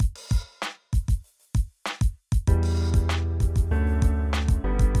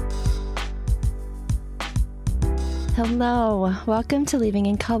Hello, welcome to Leaving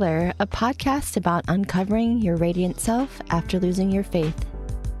in Color, a podcast about uncovering your radiant self after losing your faith.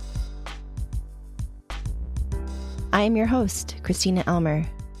 I am your host, Christina Elmer.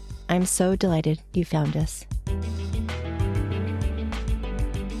 I'm so delighted you found us.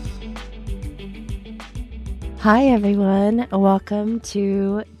 Hi everyone, welcome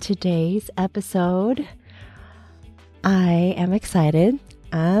to today's episode. I am excited,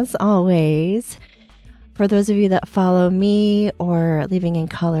 as always. For those of you that follow me or Leaving in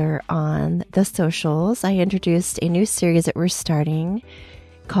Color on the socials, I introduced a new series that we're starting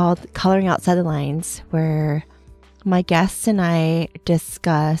called Coloring Outside the Lines, where my guests and I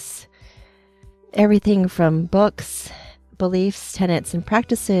discuss everything from books, beliefs, tenets, and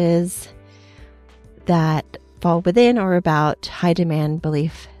practices that fall within or about high-demand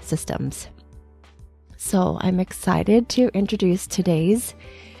belief systems. So I'm excited to introduce today's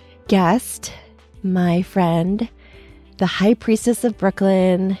guest, my friend, the High Priestess of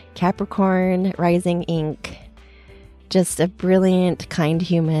Brooklyn, Capricorn Rising Inc., just a brilliant, kind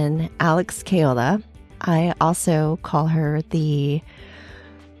human, Alex Caiola. I also call her the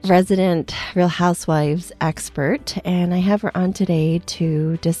resident Real Housewives expert, and I have her on today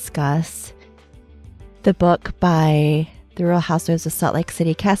to discuss the book by the Real Housewives of Salt Lake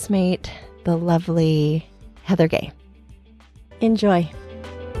City castmate, the lovely Heather Gay. Enjoy.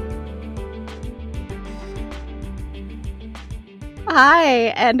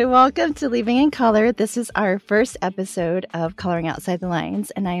 Hi, and welcome to Leaving in Color. This is our first episode of Coloring Outside the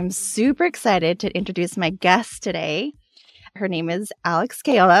Lines, and I am super excited to introduce my guest today. Her name is Alex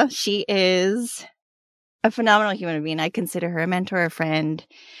Caiola. She is a phenomenal human being. I consider her a mentor, a friend,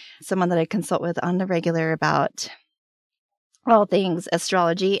 someone that I consult with on the regular about all things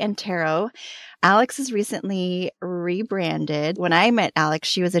astrology and tarot. Alex has recently rebranded. When I met Alex,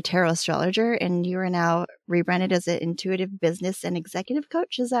 she was a tarot astrologer, and you are now rebranded as an intuitive business and executive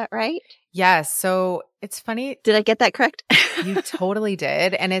coach. Is that right? Yes. So it's funny. Did I get that correct? You totally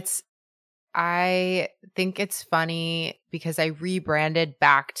did. And I think it's funny because I rebranded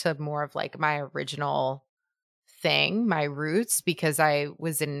back to more of like my original thing, my roots, because I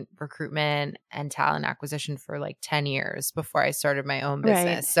was in recruitment and talent acquisition for like 10 years before I started my own business.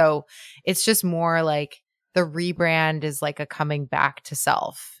 Right. So it's just more like the rebrand is like a coming back to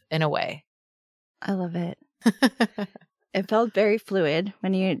self in a way. I love it. It felt very fluid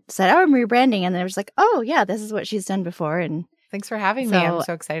when you said, "Oh, I'm rebranding," and then it was like, "Oh, yeah, this is what she's done before." And thanks for having me. I'm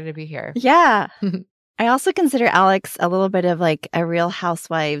so excited to be here. Yeah. I also consider Alex a little bit of like a Real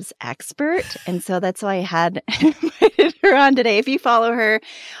Housewives expert. And so that's why I had invited her on today. If you follow her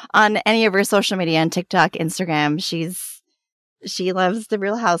on any of her social media, on TikTok, Instagram, she loves the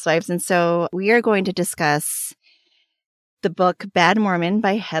Real Housewives. And so we are going to discuss the book Bad Mormon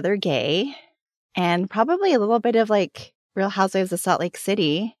by Heather Gay, and probably a little bit of like Real Housewives of Salt Lake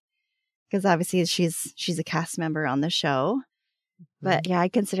City, because obviously she's a cast member on the show. But yeah, I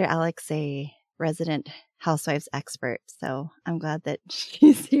consider Alex a resident housewives expert. So I'm glad that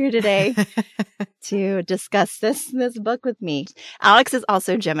she's here today to discuss this book with me. Alex is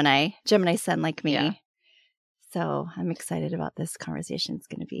also Gemini sun like me. Yeah. So I'm excited about this conversation. It's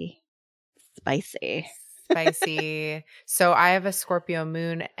going to be spicy. So I have a Scorpio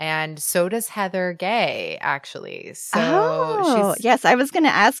moon, and so does Heather Gay, actually. So yes, I was going to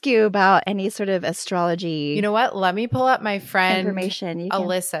ask you about any sort of astrology. You know what? Let me pull up my friend information.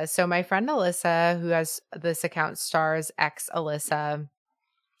 Alyssa. So my friend Alyssa, who has this account, Stars X Alyssa,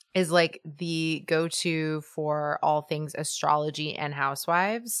 is like the go-to for all things astrology and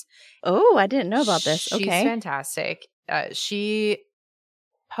housewives. Oh, I didn't know about this. She's fantastic. She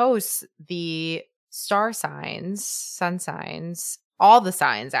posts the star signs, sun signs, all the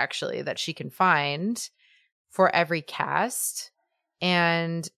signs actually that she can find for every cast.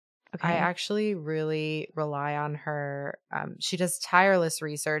 And I actually really rely on her. She does tireless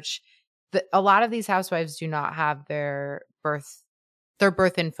research. A lot of these housewives do not have their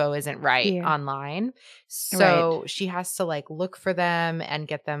birth info isn't right online. So she has to like look for them and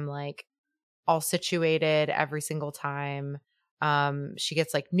get them like all situated every single time. She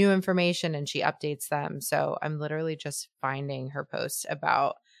gets like new information and she updates them. So I'm literally just finding her post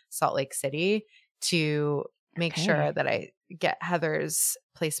about Salt Lake City to make sure that I get Heather's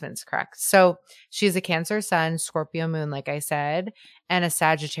placements correct. So she's a Cancer sun, Scorpio moon, like I said, and a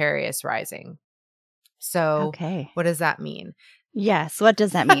Sagittarius rising. So what does that mean? Yes. What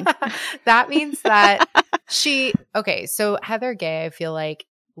does that mean? That means that so Heather Gay, I feel like,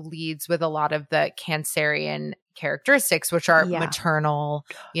 leads with a lot of the Cancerian characteristics, which are maternal,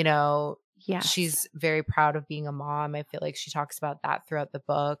 Yes. She's very proud of being a mom. I feel like she talks about that throughout the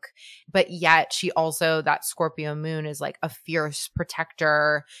book. But yet she also, that Scorpio moon is like a fierce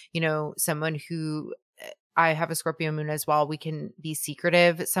protector, someone who I have a Scorpio moon as well. We can be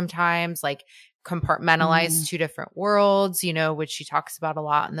secretive sometimes, like compartmentalize two different worlds, which she talks about a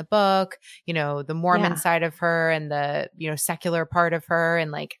lot in the book, the Mormon side of her and the, secular part of her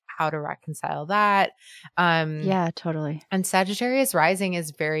and like how to reconcile that. Yeah, totally. And Sagittarius rising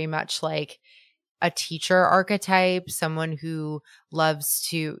is very much like a teacher archetype, someone who loves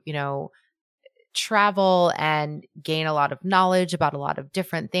to, travel and gain a lot of knowledge about a lot of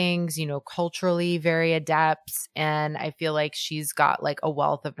different things, culturally very adept. And I feel like she's got like a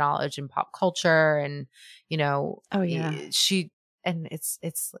wealth of knowledge in pop culture and, Oh, yeah. and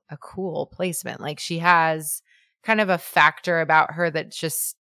it's a cool placement. Like she has kind of a factor about her that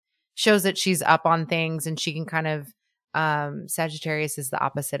just shows that she's up on things and she can kind of Sagittarius is the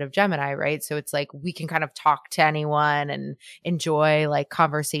opposite of Gemini, right? So it's like we can kind of talk to anyone and enjoy like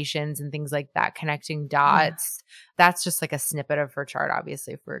conversations and things like that, connecting dots. Yeah. That's just like a snippet of her chart.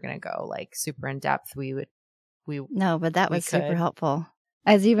 Obviously, if we were going to go like super in depth, No, but that was super helpful.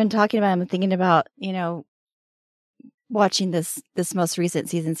 As you've been talking about, I'm thinking about, watching this most recent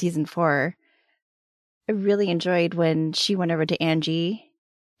season 4. I really enjoyed when she went over to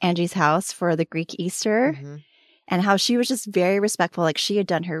Angie's house for the Greek Easter. Mm-hmm. And how she was just very respectful. Like she had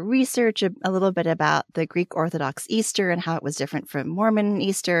done her research a little bit about the Greek Orthodox Easter and how it was different from Mormon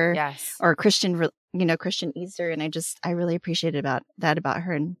Easter, or Christian Easter. And I really appreciated about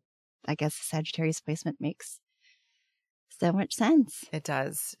her. And I guess the Sagittarius placement makes so much sense. It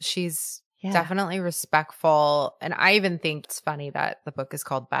does. She's definitely respectful. And I even think it's funny that the book is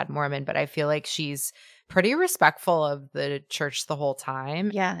called Bad Mormon, but I feel like she's pretty respectful of the church the whole time.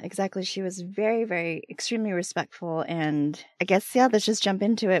 Yeah, exactly. She was very, very extremely respectful. And I guess, let's just jump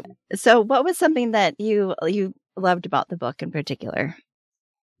into it. So what was something that you loved about the book in particular?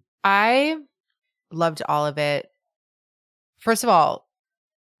 I loved all of it. First of all,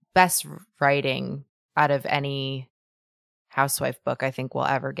 best writing out of any housewife book I think we'll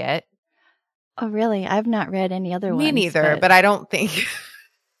ever get. Oh, really? I've not read any other ones. Me neither, but I don't think.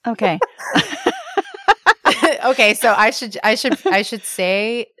 Okay. Okay, so I should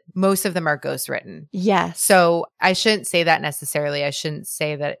say most of them are ghostwritten. Yes. So I shouldn't say that necessarily. I shouldn't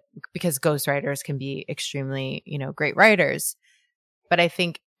say that because ghostwriters can be extremely, great writers. But I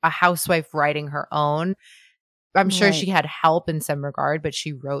think a housewife writing her own, I'm sure she had help in some regard, but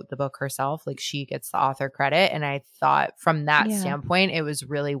she wrote the book herself. Like she gets the author credit. And I thought from that standpoint, it was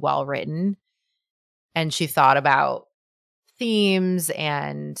really well written. And she thought about themes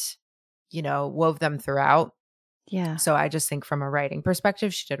and, wove them throughout. Yeah. So I just think from a writing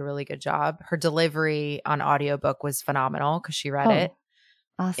perspective, she did a really good job. Her delivery on audiobook was phenomenal because she read it.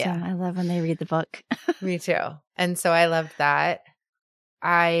 Awesome. Yeah. I love when they read the book. Me too. And so I loved that.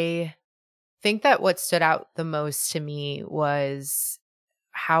 I think that what stood out the most to me was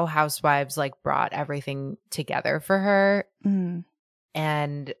how Housewives like brought everything together for her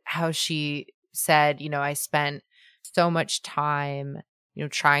and how she said, I spent so much time,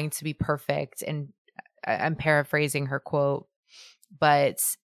 trying to be perfect. And I'm paraphrasing her quote, but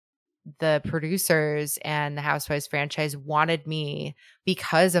the producers and the Housewives franchise wanted me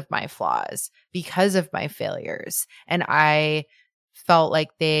because of my flaws, because of my failures. And I felt like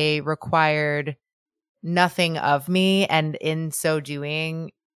they required nothing of me. And in so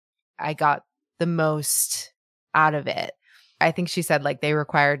doing, I got the most out of it. I think she said like they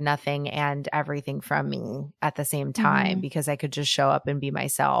required nothing and everything from me at the same time because I could just show up and be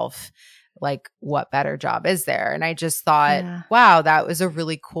myself. Like what better job is there? And I just thought, wow, that was a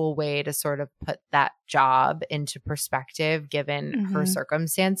really cool way to sort of put that job into perspective given her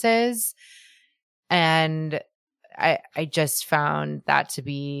circumstances. And I just found that to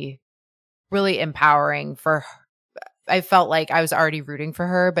be really empowering for her. I felt like I was already rooting for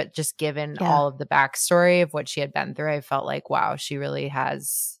her, but just given all of the backstory of what she had been through, I felt like, wow, she really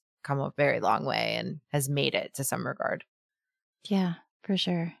has come a very long way and has made it to some regard. Yeah, for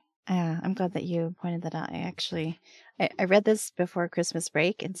sure. I'm glad that you pointed that out. I read this before Christmas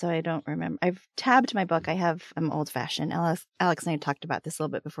break, and so I don't remember. I've tabbed my book. I'm old fashioned. Alex and I talked about this a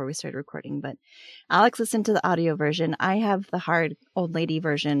little bit before we started recording, but Alex listened to the audio version. I have the hard old lady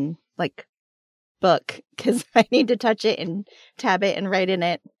version, like book, because I need to touch it and tab it and write in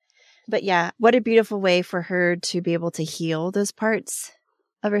it. But yeah, what a beautiful way for her to be able to heal those parts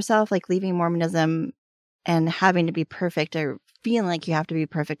of herself, like leaving Mormonism and having to be perfect or feeling like you have to be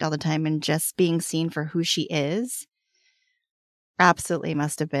perfect all the time and just being seen for who she is. Absolutely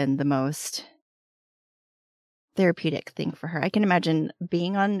must have been the most therapeutic thing for her. I can imagine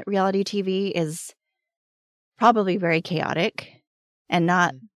being on reality TV is probably very chaotic and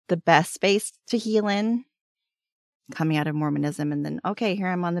not the best space to heal in, coming out of Mormonism, and then, okay, here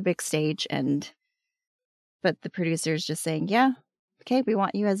I'm on the big stage, but the producer's just saying, yeah, okay, we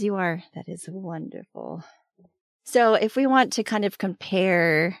want you as you are. That is wonderful. So if we want to kind of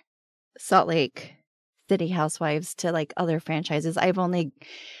compare Salt Lake City Housewives to like other franchises, I've only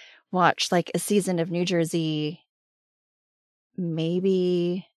watched like a season of New Jersey,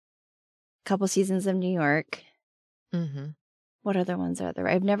 maybe a couple seasons of New York. Mm-hmm. What other ones are there?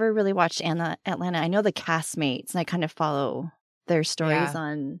 I've never really watched Atlanta. I know the castmates, and I kind of follow their stories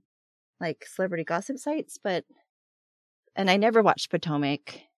on like celebrity gossip sites, and I never watched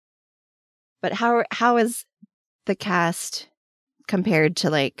Potomac. But how is the cast compared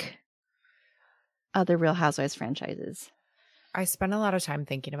to like other Real Housewives franchises? I spent a lot of time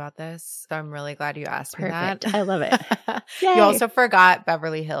thinking about this, so I'm really glad you asked me that. I love it. You also forgot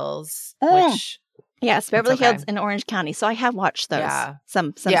Beverly Hills, which yes, Beverly Hills in Orange County. So I have watched those. Yeah.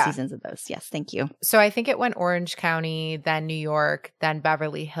 Some seasons of those. Yes, thank you. So I think it went Orange County, then New York, then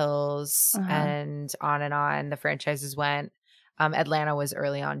Beverly Hills, and on. The franchises went. Atlanta was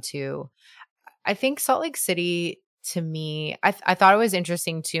early on too. I think Salt Lake City, to me, I thought it was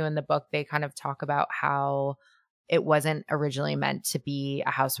interesting too. In the book, they kind of talk about how it wasn't originally meant to be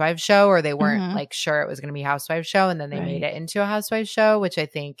a housewives show, or they weren't like sure it was going to be a housewives show, and then they made it into a housewives show, which I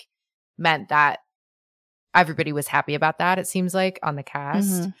think meant that everybody was happy about that, it seems like, on the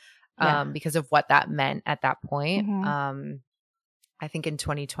cast, because of what that meant at that point. I think in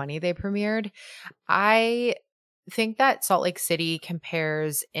 2020 they premiered. I think that Salt Lake City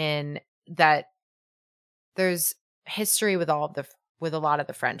compares in that there's history with a lot of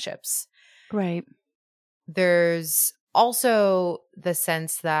the friendships. Right. There's also the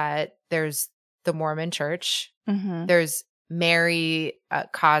sense that there's the Mormon church. There's Mary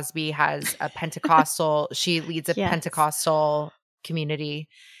Cosby has a Pentecostal, she leads a Pentecostal community.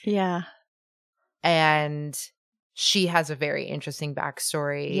 Yeah. And she has a very interesting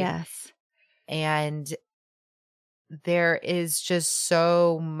backstory. Yes. And there is just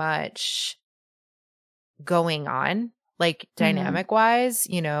so much going on, like dynamic wise.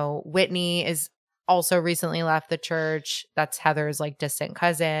 You know, Whitney is also recently left the church. That's Heather's like distant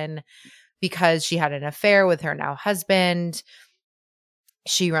cousin, because she had an affair with her now husband.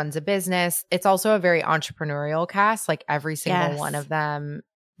 She runs a business. It's also a very entrepreneurial cast. Like every single one of them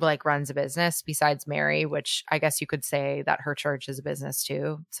like runs a business besides Mary, which I guess you could say that her church is a business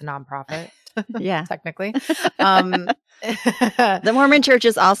too. It's a nonprofit. Yeah. Technically. The Mormon church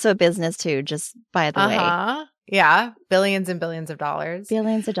is also a business too, just by the way. Yeah. Billions and billions of dollars.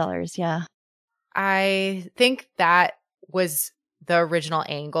 Billions of dollars. Yeah. I think that was the original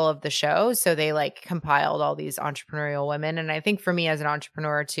angle of the show. So they like compiled all these entrepreneurial women. And I think for me as an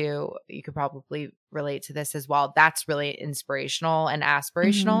entrepreneur too, you could probably relate to this as well. That's really inspirational and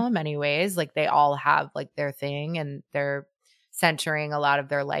aspirational in many ways. Like they all have like their thing, and they're centering a lot of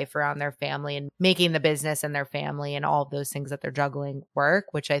their life around their family and making the business and their family and all of those things that they're juggling work,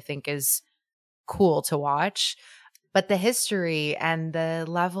 which I think is cool to watch. But the history and the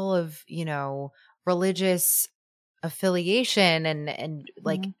level of, you know, religious affiliation and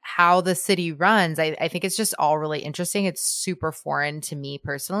like how the city runs, I think it's just all really interesting. It's super foreign to me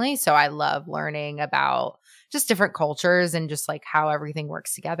personally. So I love learning about just different cultures and just like how everything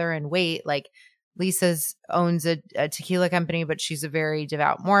works together. And wait, like Lisa's owns a tequila company, but she's a very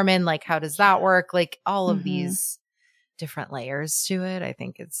devout Mormon. Like, how does that work? Like all of these different layers to it. I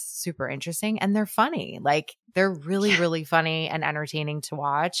think it's super interesting, and they're funny. Like they're really, really funny and entertaining to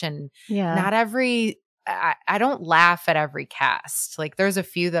watch. And not every, I don't laugh at every cast. Like there's a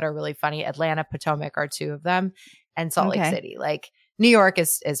few that are really funny. Atlanta, Potomac are two of them, and Salt Lake City. Like New York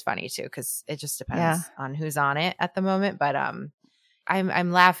is funny too, because it just depends on who's on it at the moment. But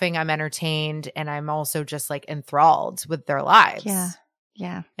I'm laughing, I'm entertained, and I'm also just like enthralled with their lives.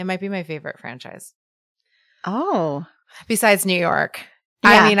 Yeah. It might be my favorite franchise. Oh. Besides New York.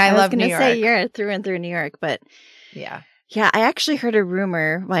 Yeah, I mean, I love New York. I was going to say you're through and through New York, but yeah. Yeah, I actually heard a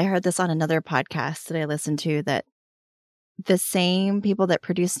rumor. Well, I heard this on another podcast that I listened to, that the same people that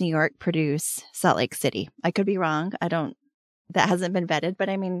produce New York produce Salt Lake City. I could be wrong. That hasn't been vetted, but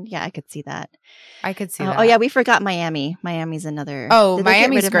I mean, yeah, I could see that. I could see that. Oh, yeah, we forgot Miami. Miami's another. Oh,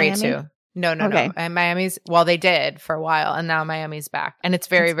 Miami's great too. No. Okay. And Miami's, well, they did for a while, and now Miami's back. And it's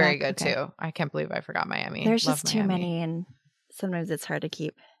very, very good too. I can't believe I forgot Miami. There's Love just too Miami. many, and sometimes it's hard to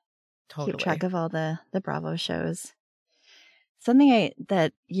keep track of all the Bravo shows. Something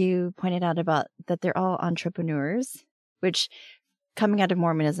that you pointed out about that they're all entrepreneurs, which coming out of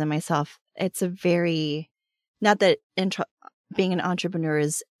Mormonism myself, it's a very not that being an entrepreneur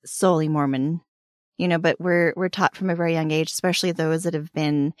is solely Mormon, but we're taught from a very young age, especially those that have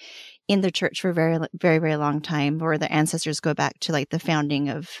been in the church for a very, very, very long time, or the ancestors go back to like the founding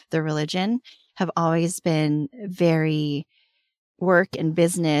of the religion, have always been very work and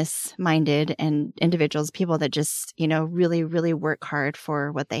business minded and individuals, people that just, really, really work hard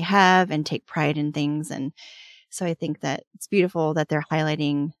for what they have and take pride in things. And so I think that it's beautiful that they're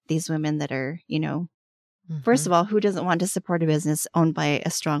highlighting these women that are, first of all, who doesn't want to support a business owned by a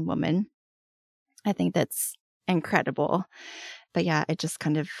strong woman? I think that's incredible. But yeah, it just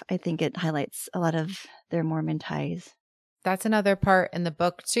I think it highlights a lot of their Mormon ties. That's another part in the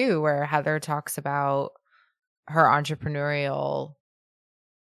book too, where Heather talks about her entrepreneurial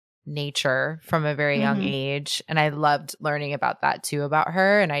nature from a very young age. And I loved learning about that too, about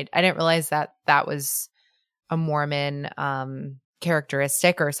her. And I didn't realize that that was a Mormon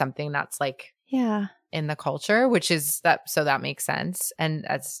characteristic or something that's like in the culture, which is that. So that makes sense. And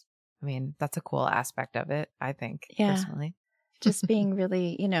that's a cool aspect of it, I think, personally. Just being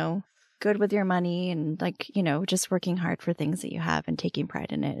really, good with your money and like, just working hard for things that you have and taking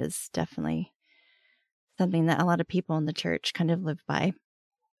pride in it is definitely something that a lot of people in the church kind of live by.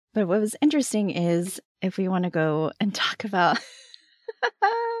 But what was interesting is if we want to go and talk about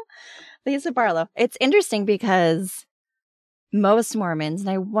Lisa Barlow, it's interesting because most Mormons, and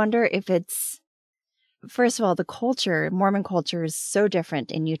I wonder if it's, first of all, the culture, Mormon culture is so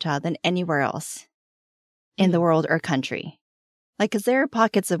different in Utah than anywhere else in the world or country. Like, because there are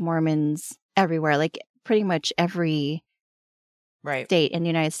pockets of Mormons everywhere. Like, pretty much every state in the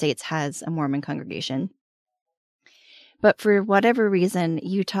United States has a Mormon congregation. But for whatever reason,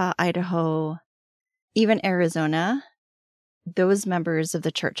 Utah, Idaho, even Arizona, those members of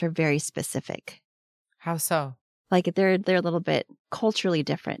the church are very specific. How so? Like, they're a little bit culturally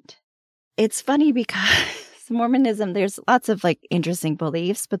different. It's funny because Mormonism, there's lots of like interesting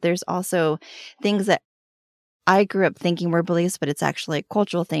beliefs, but there's also things that I grew up thinking were beliefs, but it's actually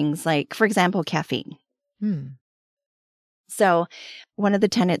cultural things. Like, for example, caffeine. So one of the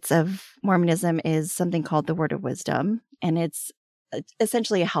tenets of Mormonism is something called the Word of Wisdom, and it's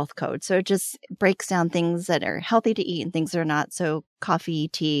essentially a health code. So it just breaks down things that are healthy to eat and things that are not. So coffee,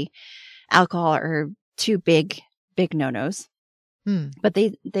 tea, alcohol are two big no-nos. But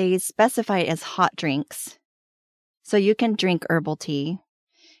they specify it as hot drinks. So you can drink herbal tea.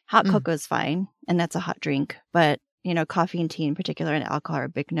 Hot cocoa is fine, and that's a hot drink. But, coffee and tea in particular and alcohol are a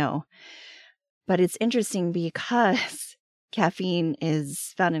big no. But it's interesting because caffeine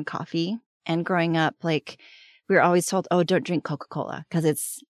is found in coffee. And growing up, like, we were always told, oh, don't drink Coca-Cola because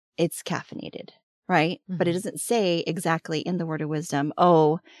it's caffeinated, right? But it doesn't say exactly in the Word of Wisdom,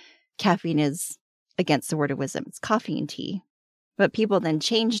 oh, caffeine is against the Word of Wisdom. It's coffee and tea. But people then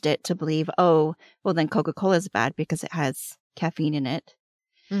changed it to believe, oh, well, then Coca-Cola is bad because it has caffeine in it.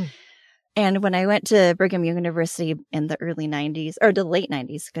 And when I went to Brigham Young University in the early 90s, or the late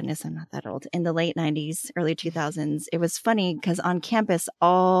 90s, goodness, I'm not that old, in the late 90s, early 2000s, it was funny because on campus,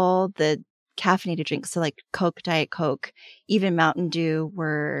 all the caffeinated drinks, so like Coke, Diet Coke, even Mountain Dew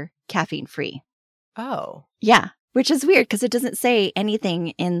were caffeine free. Oh. Yeah, which is weird because it doesn't say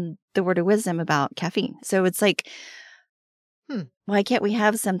anything in the Word of Wisdom about caffeine. So it's like, why can't we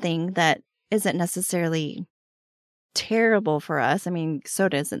have something that isn't necessarily terrible for us? I mean,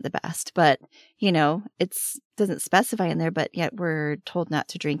 soda isn't the best, but it doesn't specify in there, but yet we're told not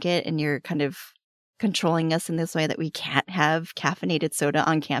to drink it, and you're kind of controlling us in this way that we can't have caffeinated soda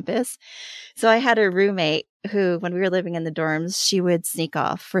on campus. So I had a roommate who, when we were living in the dorms, she would sneak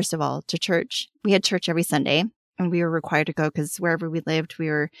off, first of all, to church. We had church every Sunday, and we were required to go because wherever we lived, we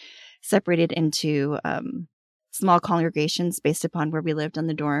were separated into small congregations based upon where we lived on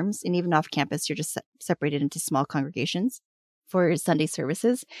the dorms. And even off campus, you're just separated into small congregations for Sunday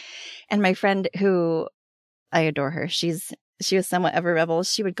services. And my friend, who I adore her, she was somewhat of a rebel.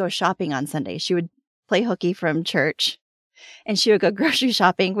 She would go shopping on Sunday. She would play hooky from church and she would go grocery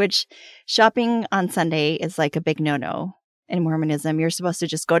shopping, which shopping on Sunday is like a big no-no in Mormonism. You're supposed to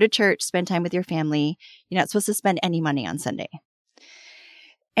just go to church, spend time with your family. You're not supposed to spend any money on Sunday.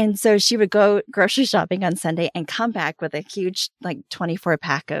 And so she would go grocery shopping on Sunday and come back with a huge, like 24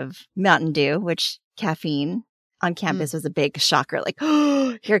 pack of Mountain Dew, which caffeine on campus was a big shocker. Like,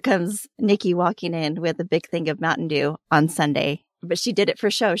 oh, here comes Nikki walking in with a big thing of Mountain Dew on Sunday. But she did it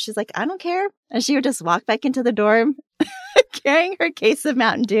for show. She's like, I don't care. And she would just walk back into the dorm carrying her case of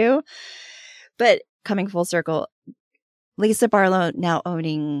Mountain Dew. But coming full circle, Lisa Barlow now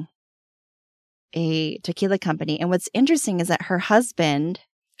owning a tequila company. And what's interesting is that her husband,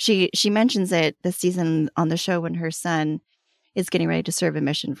 she mentions it this season on the show when her son is getting ready to serve a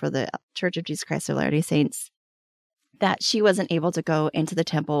mission for the Church of Jesus Christ of Latter-day Saints. that she wasn't able to go into the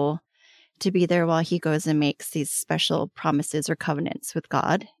temple to be there while he goes and makes these special promises or covenants with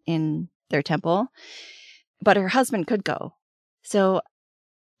God in their temple. But her husband could go. So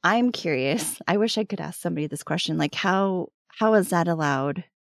I'm curious. I wish I could ask somebody this question. Like, how is that allowed?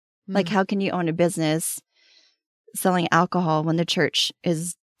 Like, how can you own a business selling alcohol when the church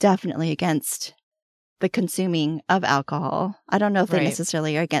is definitely against the consuming of alcohol? I don't know if they Right.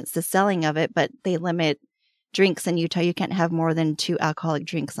 necessarily are against the selling of it, but they limit drinks in Utah. You can't have more than 2 alcoholic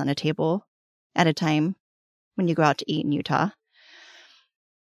drinks on a table at a time when you go out to eat in Utah.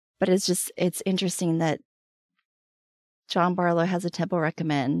 But it's interesting that John Barlow has a temple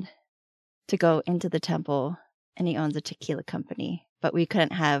recommend to go into the temple, and he owns a tequila company. But we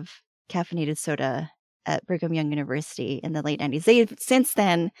couldn't have caffeinated soda at Brigham Young University in the late 90s. They've since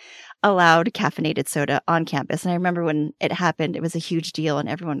then allowed caffeinated soda on campus. And I remember when it happened, it was a huge deal and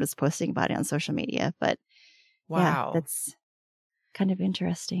everyone was posting about it on social media. But yeah, Wow. that's kind of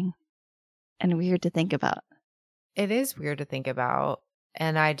interesting and weird to think about. It is weird to think about.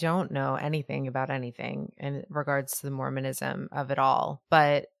 And I don't know anything about anything in regards to the Mormonism of it all.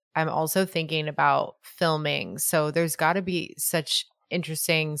 But I'm also thinking about filming. So there's got to be such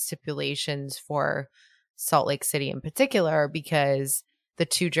interesting stipulations for Salt Lake City in particular, because the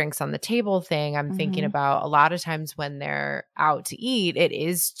 2 drinks on the table thing, I'm thinking about a lot of times when they're out to eat, it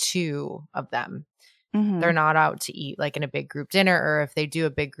is 2 of them. They're not out to eat like in a big group dinner, or if they do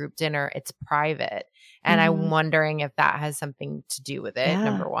a big group dinner, it's private. And I'm wondering if that has something to do with it. Yeah,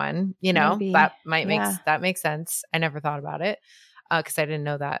 number one, you know, maybe. that might Yeah. that makes sense. I never thought about it because I didn't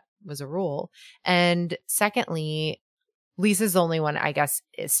know that was a rule. And secondly, Lisa's the only one, I guess,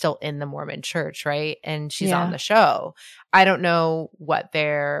 is still in the Mormon church, right? And she's on Yeah. the show. I don't know what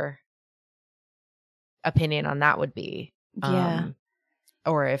their opinion on that would be. Yeah.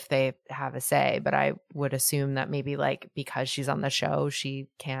 Or if they have a say, but I would assume that maybe like because she's on the show, she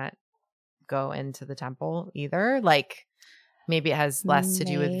can't go into the temple either. Like maybe it has less to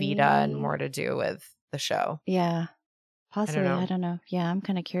do with Vita and more to do with the show. Yeah. Possibly. know. I don't know. Yeah, I'm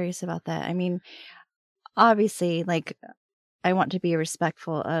kind of curious about that. I mean, obviously, like, I want to be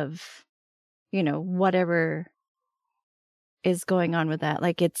respectful of, you know, whatever is going on with that.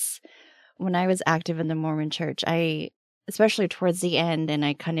 Like, it's when I was active in the Mormon church, especially towards the end, and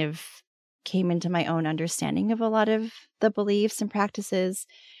I kind of came into my own understanding of a lot of the beliefs and practices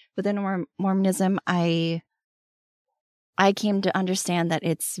within Mormonism. I came to understand that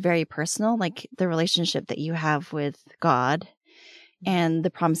it's very personal, like the relationship that you have with God and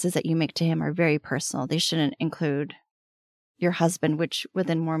the promises that you make to him are very personal. They shouldn't include your husband, which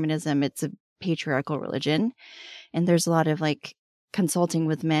within Mormonism, it's a patriarchal religion. And there's a lot of like consulting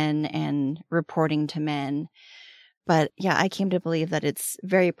with men and reporting to men. But yeah, I came to believe that it's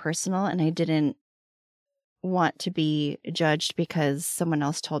very personal, and I didn't want to be judged because someone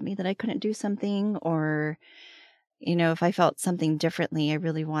else told me that I couldn't do something, or, you know, if I felt something differently, I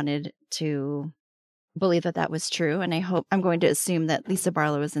really wanted to believe that that was true. And I'm going to assume that Lisa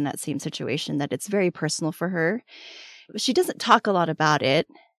Barlow is in that same situation, that it's very personal for her. She doesn't talk a lot about it,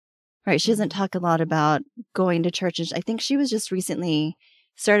 right? She doesn't talk a lot about going to church. And I think she was just recently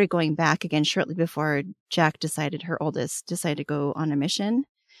started going back again shortly before her oldest, decided to go on a mission.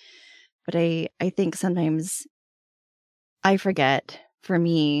 But I think sometimes I forget, for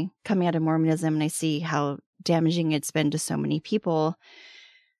me, coming out of Mormonism, and I see how damaging it's been to so many people,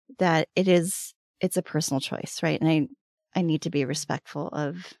 that it's a personal choice, right? And I need to be respectful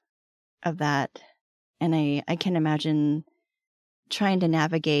of that. And I can imagine trying to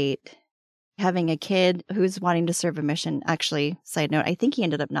navigate having a kid who's wanting to serve a mission. Actually, side note, I think he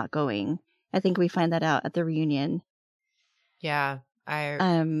ended up not going. I think we find that out at the reunion. Yeah. I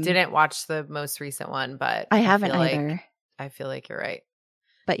didn't watch the most recent one, but I haven't either. I feel like you're right.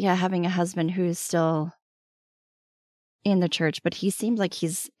 But yeah, having a husband who's still in the church, but he seems like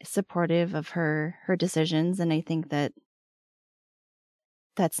he's supportive of her decisions. And I think that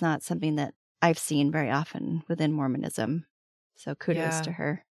that's not something that I've seen very often within Mormonism. So kudos to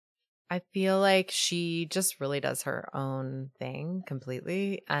her. I feel like she just really does her own thing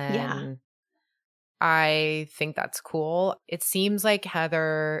completely. And I think that's cool. It seems like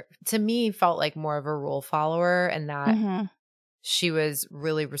Heather, to me, felt like more of a rule follower, and that she was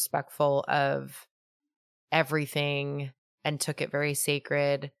really respectful of everything and took it very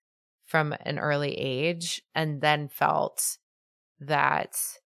sacred from an early age, and then felt that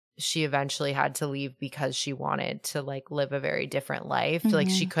she eventually had to leave because she wanted to like live a very different life. Like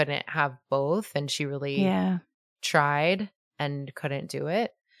she couldn't have both, and she really tried and couldn't do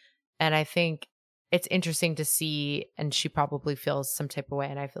it. And I think it's interesting to see, and she probably feels some type of way,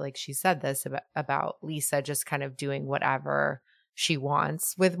 and I feel like she said this about Lisa just kind of doing whatever she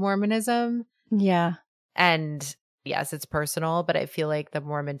wants with Mormonism. Yeah. And yes, it's personal, but I feel like the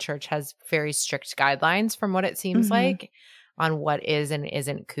Mormon church has very strict guidelines from what it seems like on what is and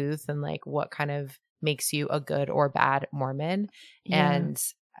isn't couth, and like what kind of makes you a good or bad Mormon. Yeah. And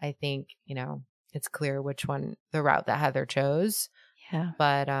I think, it's clear which one, the route that Heather chose. Yeah.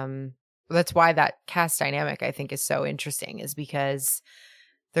 But that's why that cast dynamic I think is so interesting, is because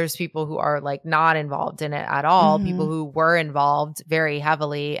there's people who are like not involved in it at all, people who were involved very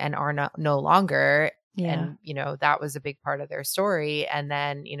heavily and are no longer. Yeah. And, that was a big part of their story. And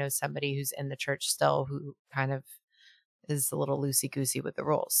then, somebody who's in the church still who kind of is a little loosey-goosey with the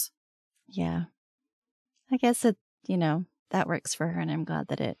rules. Yeah. I guess it, that works for her, and I'm glad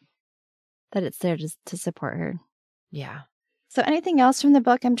that it's there to support her. Yeah. So anything else from the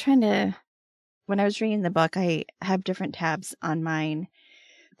book? When I was reading the book, I have different tabs on mine.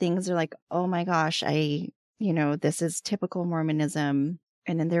 Things are like, oh my gosh, this is typical Mormonism.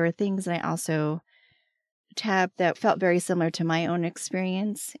 And then there were things that I also tabbed that felt very similar to my own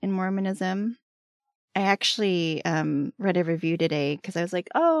experience in Mormonism. I actually read a review today because I was like,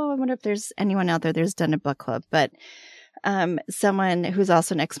 oh, I wonder if there's anyone out there that's done a book club. But someone who's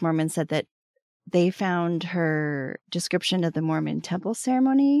also an ex-Mormon said that they found her description of the Mormon temple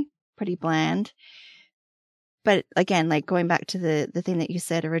ceremony pretty bland. But again, like going back to the thing that you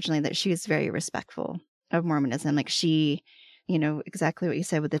said originally, that she was very respectful of Mormonism. Like she, exactly what you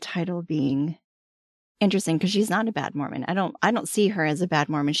said with the title being interesting, because she's not a bad Mormon. I don't see her as a bad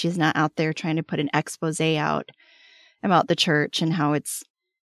Mormon. She's not out there trying to put an expose out about the church and how it's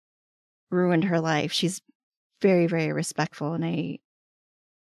ruined her life. She's very, very respectful. And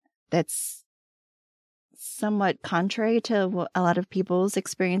that's somewhat contrary to a lot of people's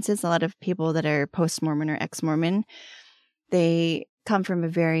experiences. A lot of people that are post-Mormon or ex-Mormon, they come from a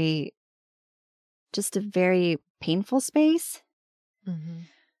very painful space.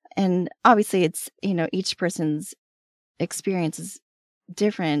 And obviously it's, each person's experience is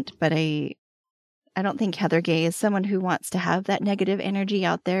different, but I don't think Heather Gay is someone who wants to have that negative energy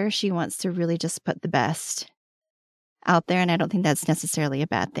out there. She wants to really just put the best out there, and I don't think that's necessarily a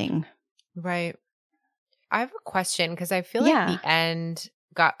bad thing. Right. I have a question, because I feel like the end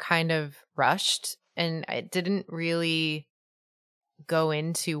got kind of rushed, and it didn't really go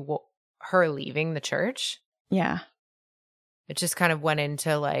into her leaving the church. Yeah. It just kind of went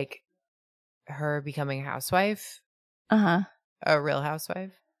into like her becoming a housewife. A real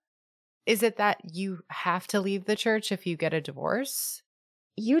housewife. Is it that you have to leave the church if you get a divorce?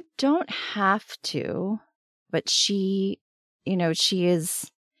 You don't have to, but she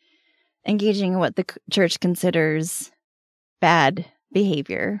is engaging in what the church considers bad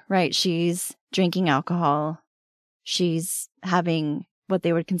behavior, right? She's drinking alcohol. She's having what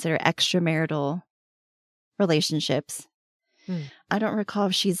they would consider extramarital relationships. I don't recall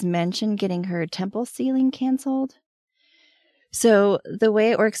if she's mentioned getting her temple ceiling canceled. So the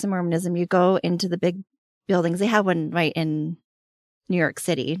way it works in Mormonism, you go into the big buildings. They have one right in New York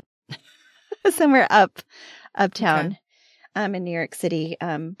City, somewhere uptown. In New York City.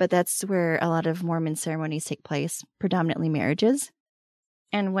 But that's where a lot of Mormon ceremonies take place, predominantly marriages.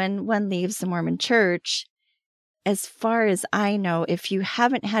 And when one leaves the Mormon church, as far as I know, if you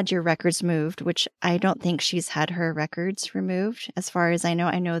haven't had your records moved, which I don't think she's had her records removed, as far as I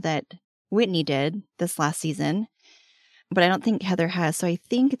know that Whitney did this last season, but I don't think Heather has. So I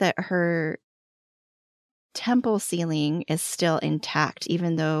think that her temple ceiling is still intact,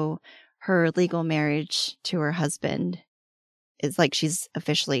 even though her legal marriage to her husband is like she's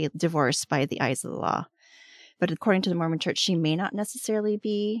officially divorced by the eyes of the law. But according to the Mormon church, she may not necessarily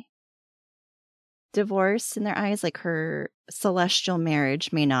be divorced in their eyes. Like her celestial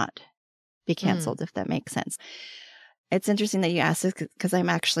marriage may not be canceled, if that makes sense. It's interesting that you asked this, because I'm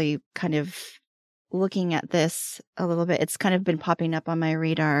actually kind of looking at this a little bit. It's kind of been popping up on my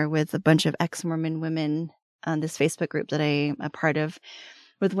radar with a bunch of ex-Mormon women on this Facebook group that I'm a part of,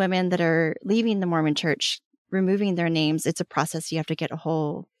 with women that are leaving the Mormon church, removing their names. It's a process. You have to get a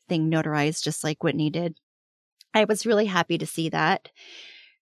whole thing notarized, just like Whitney did. I was really happy to see that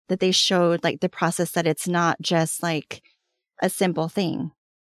they showed like the process, that it's not just like a simple thing.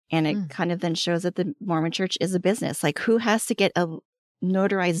 And it kind of then shows that the Mormon church is a business. Like, who has to get a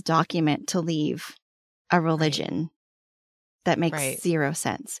notarized document to leave a religion? That makes zero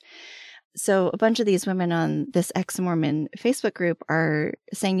sense. So a bunch of these women on this ex-Mormon Facebook group are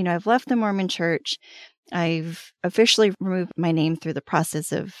saying, I've left the Mormon church. I've officially removed my name through the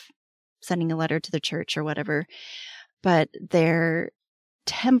process of sending a letter to the church or whatever. But they're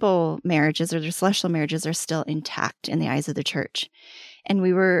temple marriages or their celestial marriages are still intact in the eyes of the church. And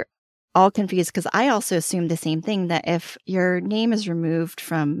we were all confused because I also assumed the same thing, that if your name is removed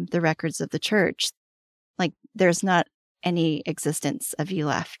from the records of the church, like there's not any existence of you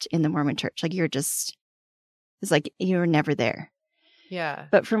left in the Mormon church. Like it's like you were never there. Yeah.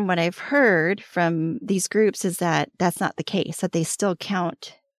 But from what I've heard from these groups is that that's not the case, that they still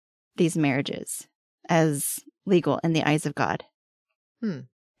count these marriages as legal in the eyes of God.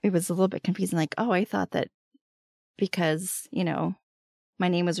 It was a little bit confusing. Like, oh, I thought that because, my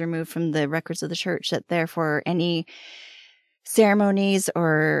name was removed from the records of the church, that therefore any ceremonies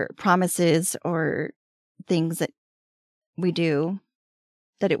or promises or things that we do,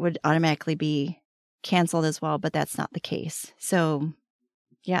 that it would automatically be canceled as well. But that's not the case. So,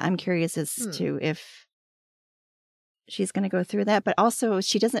 yeah, I'm curious as to if she's going to go through that. But also,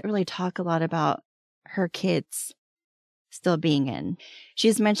 she doesn't really talk a lot about her kids still being in.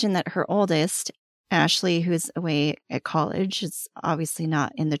 She's mentioned that her oldest, Ashley, who's away at college, is obviously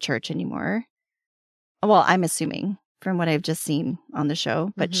not in the church anymore. Well, I'm assuming from what I've just seen on the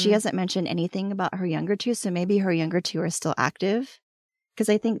show, but she hasn't mentioned anything about her younger two. So maybe her younger two are still active. Because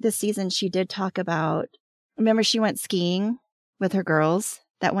I think this season she did talk about, remember she went skiing with her girls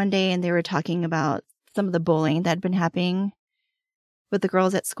that one day and they were talking about some of the bullying that had been happening with the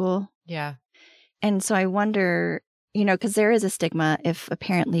girls at school. Yeah. And so I wonder, because there is a stigma if a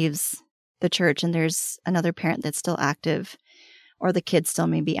parent leaves the church and there's another parent that's still active, or the kids still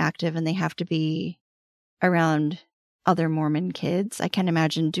may be active and they have to be around other Mormon kids. I can't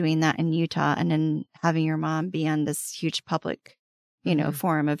imagine doing that in Utah and then having your mom be on this huge public,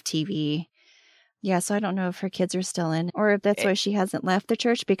 forum of TV. Yeah, so I don't know if her kids are still in, or if that's why she hasn't left the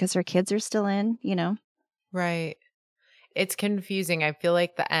church, because her kids are still in, Right. It's confusing. I feel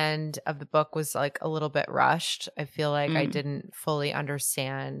like the end of the book was like a little bit rushed. I feel like I didn't fully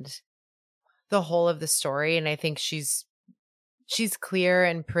understand the whole of the story. And I think she's clear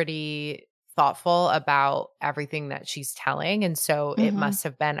and pretty thoughtful about everything that she's telling. And so it must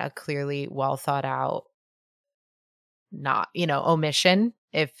have been a clearly well thought out, not, omission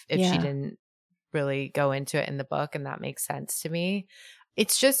if she didn't really go into it in the book. And that makes sense to me.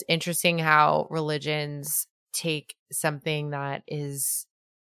 It's just interesting how religions take something that is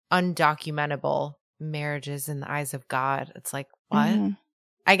undocumentable, marriages in the eyes of God. It's like, what?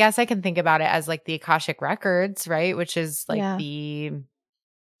 I guess I can think about it as like the Akashic records, right? Which is like the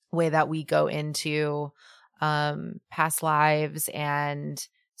way that we go into past lives and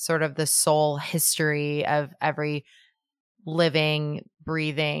sort of the soul history of every living,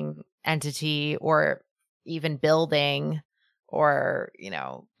 breathing entity, or even building, or,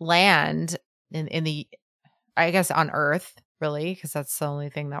 land in the, I guess, on Earth, really, because that's the only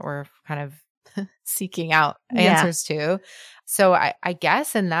thing that we're kind of seeking out answers to. So I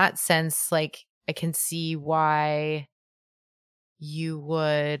guess in that sense, like, I can see why you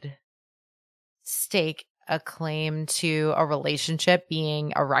would stake a claim to a relationship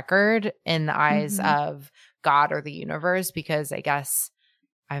being a record in the eyes of God or the universe, because I guess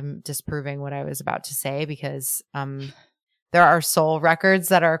I'm disproving what I was about to say, because there are soul records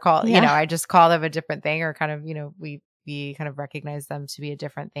that are called, I just call them a different thing, or kind of, we kind of recognize them to be a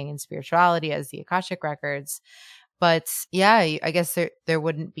different thing in spirituality as the Akashic records. But yeah, I guess there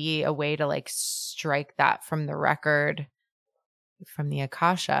wouldn't be a way to like strike that from the record, from the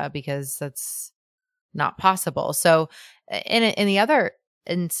Akasha, because that's not possible. So in the other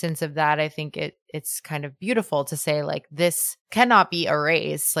instance of that, I think it's kind of beautiful to say, like, this cannot be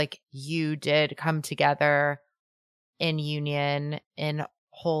erased. Like, you did come together in union, in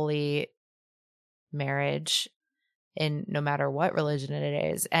holy marriage, in no matter what religion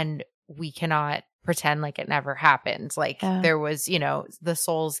it is, and we cannot pretend like it never happened. Like, there was, the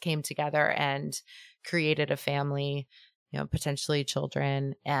souls came together and created a family, potentially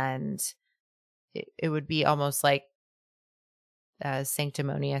children, and it would be almost like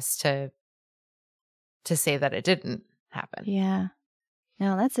sanctimonious to say that it didn't happen. Yeah.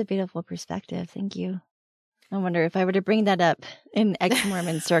 No, that's a beautiful perspective. Thank you. I wonder if I were to bring that up in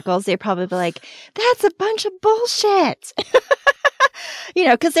ex-Mormon circles, they'd probably be like, that's a bunch of bullshit.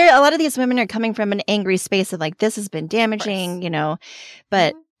 Because a lot of these women are coming from an angry space of like, this has been damaging,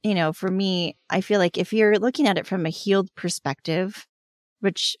 But, for me, I feel like if you're looking at it from a healed perspective,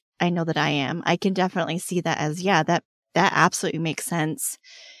 which I know that I am, I can definitely see that as, that absolutely makes sense.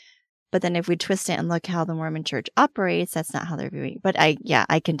 But then if we twist it and look how the Mormon church operates, that's not how they're viewing. But I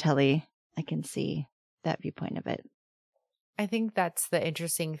can see that viewpoint of it. I think that's the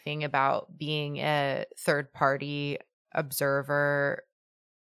interesting thing about being a third party observer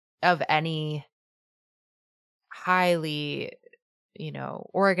of any highly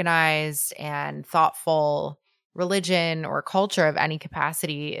organized and thoughtful religion or culture of any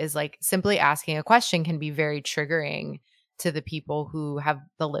capacity is like simply asking a question can be very triggering to the people who have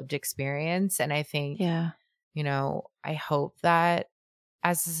the lived experience. And I think, Yeah. I hope that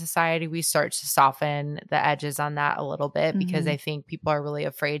as a society, we start to soften the edges on that a little bit, because I think people are really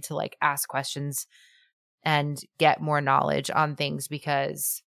afraid to like ask questions and get more knowledge on things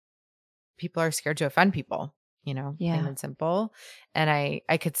because people are scared to offend people, plain and simple. And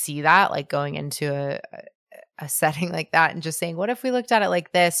I could see that like going into a setting like that and just saying, what if we looked at it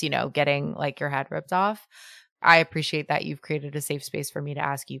like this, getting like your head ripped off. I appreciate that you've created a safe space for me to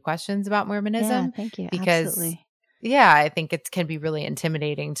ask you questions about Mormonism. Yeah, thank you. Because absolutely. Yeah, I think it can be really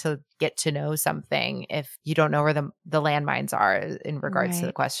intimidating to get to know something if you don't know where the landmines are in regards to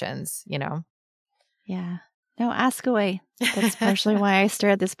the questions, Yeah. No, ask away. That's partially why I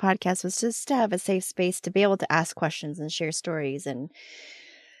started this podcast, was just to have a safe space to be able to ask questions and share stories. And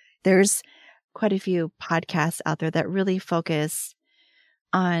there's quite a few podcasts out there that really focus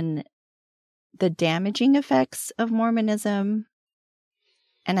on the damaging effects of Mormonism.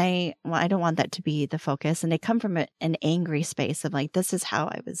 And I don't want that to be the focus. And they come from an angry space of like, this is how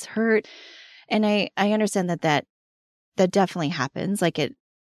I was hurt. And I understand that definitely happens. Like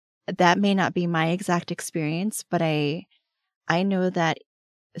that may not be my exact experience, but I know that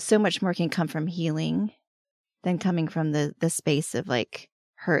so much more can come from healing than coming from the space of like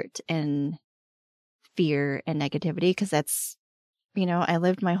hurt and fear and negativity. Because that's, I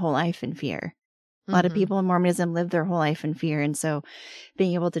lived my whole life in fear. A lot of people in Mormonism live their whole life in fear. And so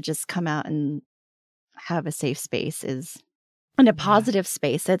being able to just come out and have a safe space is in a positive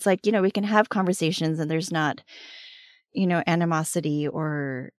space. It's like, we can have conversations and there's not, animosity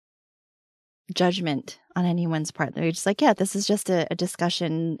or judgment on anyone's part. They're just like, yeah, this is just a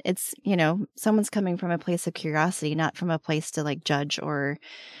discussion. It's, someone's coming from a place of curiosity, not from a place to like judge or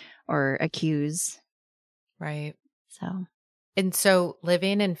accuse. Right. So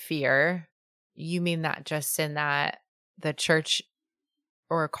living in fear, you mean that just in that the church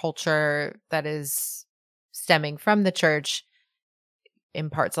or a culture that is stemming from the church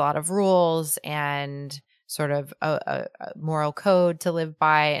imparts a lot of rules and sort of a moral code to live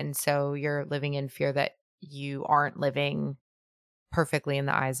by. And so you're living in fear that you aren't living perfectly in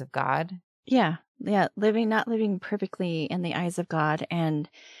the eyes of God. Yeah. Yeah. Not living perfectly in the eyes of God. And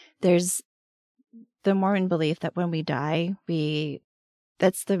there's the Mormon belief that when we die,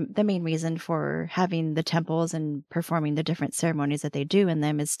 that's the main reason for having the temples and performing the different ceremonies that they do in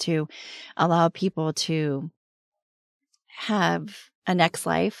them, is to allow people to have a next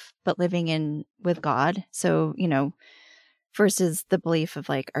life, but living in with God. So, first is the belief of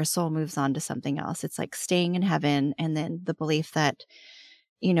like our soul moves on to something else. It's like staying in heaven. And then the belief that,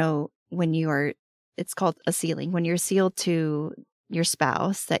 when it's called a sealing, when you're sealed to your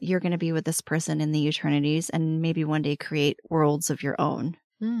spouse, that you're going to be with this person in the eternities and maybe one day create worlds of your own,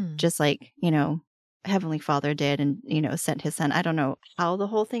 just like, Heavenly Father did and, sent his son. I don't know how the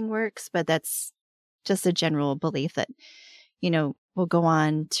whole thing works, but that's just a general belief that, we'll go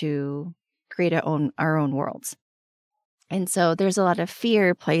on to create our own worlds. And so there's a lot of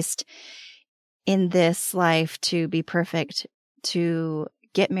fear placed in this life to be perfect, to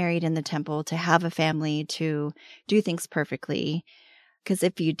get married in the temple, to have a family, to do things perfectly. Because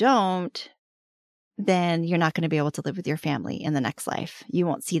if you don't, then you're not going to be able to live with your family in the next life. You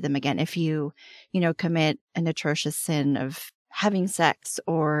won't see them again. If you, commit an atrocious sin of having sex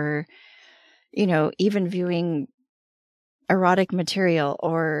or, even viewing erotic material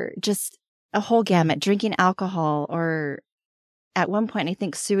or just a whole gamut, drinking alcohol, or at one point, I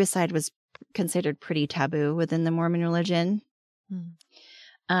think suicide was considered pretty taboo within the Mormon religion.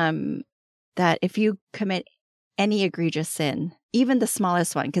 That if you commit any egregious sin, even the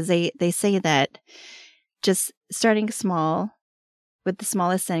smallest one, because they say that just starting small with the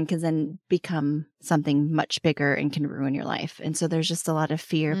smallest sin can then become something much bigger and can ruin your life. And so there's just a lot of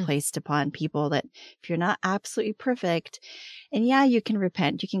fear placed upon people that if you're not absolutely perfect, and yeah, you can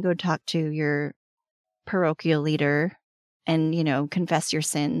repent, you can go talk to your parochial leader and, confess your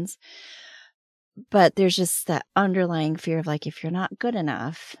sins. But there's just that underlying fear of like, if you're not good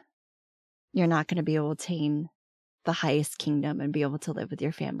enough, you're not going to be able to attain the highest kingdom and be able to live with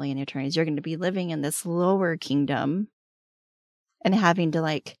your family in eternities. You're going to be living in this lower kingdom and having to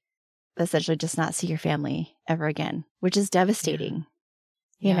like essentially just not see your family ever again, which is devastating.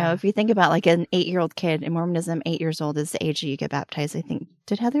 If you think about like an 8-year-old kid in Mormonism, 8 years old is the age that you get baptized. I think,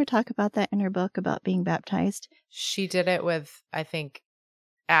 did Heather talk about that in her book about being baptized? She did it with, I think,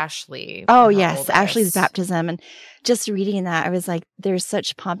 Ashley. Oh, yes. Oldest. Ashley's baptism. And just reading that, I was like, there's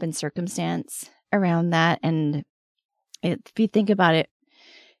such pomp and circumstance around that. And If you think about it,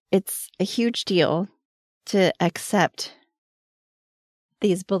 it's a huge deal to accept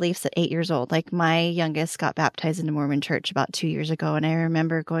these beliefs at 8 years old. Like my youngest got baptized in the Mormon church about 2 years ago. And I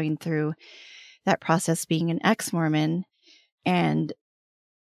remember going through that process, being an ex-Mormon and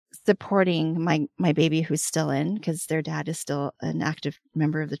supporting my baby who's still in, because their dad is still an active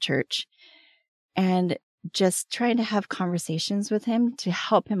member of the church, and just trying to have conversations with him to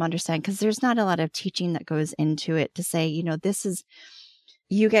help him understand, because there's not a lot of teaching that goes into it to say, this is,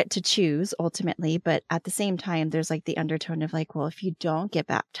 you get to choose ultimately, but at the same time, there's like the undertone of like, well, if you don't get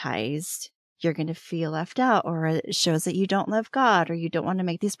baptized, you're going to feel left out, or it shows that you don't love God, or you don't want to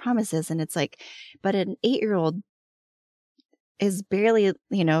make these promises. And it's like, but an 8-year-old is barely,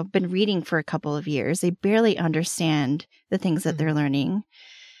 been reading for a couple of years. They barely understand the things that they're learning.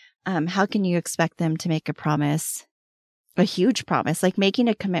 How can you expect them to make a promise, a huge promise, like making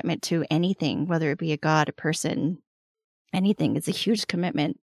a commitment to anything, whether it be a God, a person, anything? It's a huge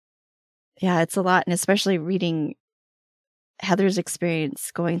commitment. Yeah, it's a lot. And especially reading Heather's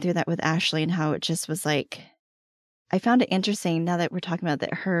experience going through that with Ashley, and how it just was like, I found it interesting now that we're talking about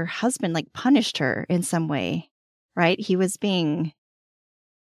that her husband like punished her in some way, right? He was being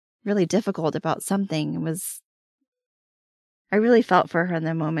really difficult about something. I really felt for her in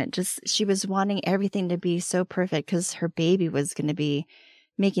the moment. Just, she was wanting everything to be so perfect because her baby was going to be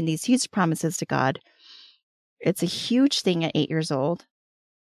making these huge promises to God. It's a huge thing at 8 years old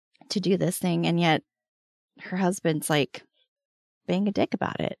to do this thing. And yet her husband's like being a dick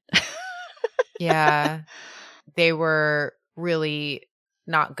about it. Yeah. They were really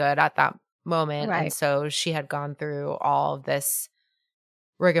not good at that moment. Right. And so she had gone through all of this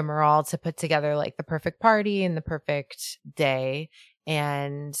rigmarole to put together like the perfect party and the perfect day.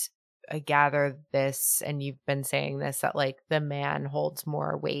 And I gather this, and you've been saying this, that like the man holds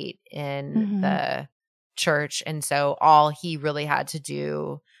more weight in the church. And so all he really had to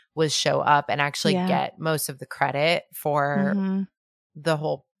do was show up and actually get most of the credit for the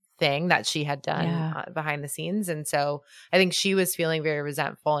whole thing that she had done behind the scenes. And so I think she was feeling very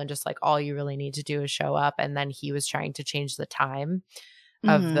resentful, and just like, all you really need to do is show up. And then he was trying to change the time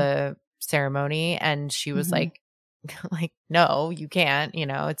of the ceremony, and she was like no, you can't,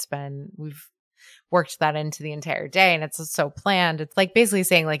 we've worked that into the entire day, and it's so planned. It's like basically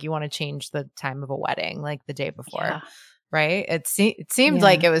saying like you want to change the time of a wedding like the day before, right? It seemed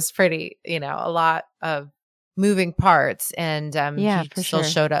like it was pretty, a lot of moving parts, and he still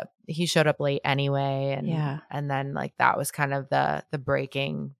showed up. He showed up late anyway, and then like that was kind of the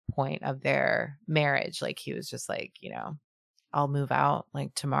breaking point of their marriage. Like he was just like, I'll move out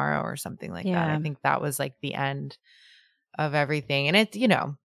like tomorrow or something like that. I think that was like the end of everything. And it,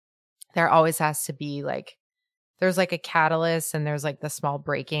 there always has to be like, there's like a catalyst, and there's like the small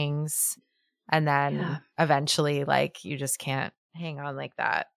breakings. And then eventually like you just can't hang on like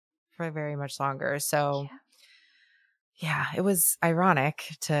that for very much longer. So it was ironic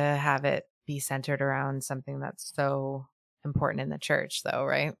to have it be centered around something that's so important in the church though,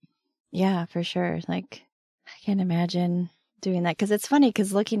 right? Yeah, for sure. Like I can't imagine doing that, because it's funny,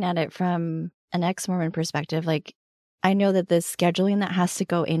 because looking at it from an ex-Mormon perspective, like I know that the scheduling that has to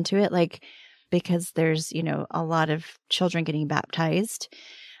go into it, like because there's, a lot of children getting baptized,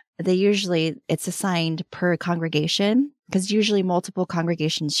 it's assigned per congregation, because usually multiple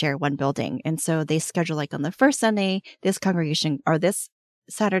congregations share one building. And so they schedule like on the first Sunday, this congregation, or this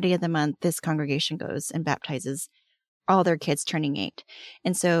Saturday of the month, this congregation goes and baptizes all their kids turning 8.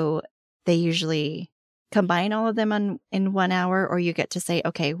 And so they usually combine all of them in 1 hour, or you get to say,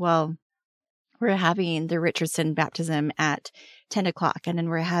 okay, well, we're having the Richardson baptism at 10 o'clock, and then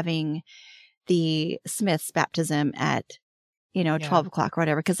we're having the Smith's baptism at, 12 o'clock or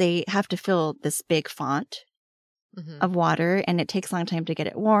whatever, because they have to fill this big font of water, and it takes a long time to get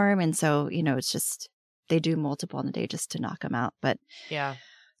it warm. And so, it's just, they do multiple in a day just to knock them out. But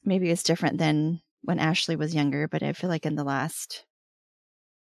maybe it's different than when Ashley was younger. But I feel like in the last,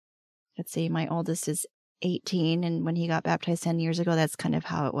 let's see, my oldest is 18, and when he got baptized 10 years ago, that's kind of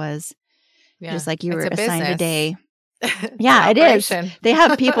how it was. Just like you were assigned a day. Yeah, it is. They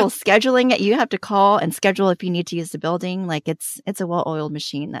have people scheduling it. You have to call and schedule if you need to use the building. Like it's a well-oiled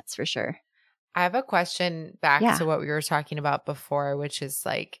machine, that's for sure. I have a question back to what we were talking about before, which is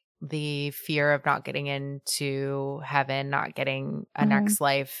like the fear of not getting into heaven, not getting a next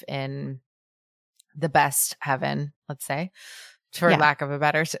life in the best heaven, let's say, for lack of a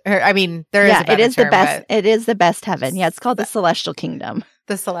better I mean, there is a better term, the best. It is the best heaven. Yeah, it's called the celestial kingdom.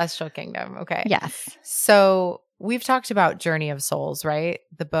 The celestial kingdom. Okay. Yes. So we've talked about Journey of Souls, right?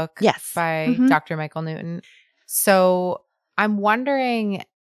 The book by Dr. Michael Newton. So I'm wondering,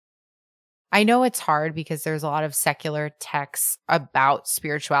 I know it's hard because there's a lot of secular texts about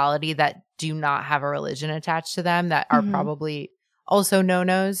spirituality that do not have a religion attached to them that are probably also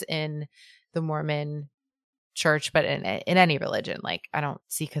no-nos in the Mormon church, but in any religion. Like, I don't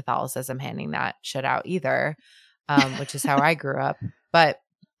see Catholicism handing that shit out either, which is how I grew up. But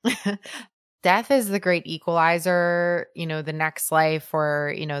death is the great equalizer, the next life,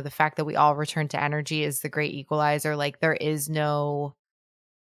 or, the fact that we all return to energy is the great equalizer. Like, there is no,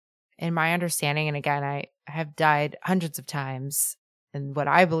 in my understanding, and again, I have died hundreds of times in what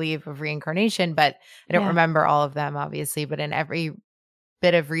I believe of reincarnation, but I don't remember all of them, obviously. But in every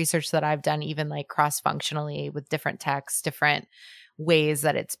bit of research that I've done, even like cross-functionally with different texts, different ways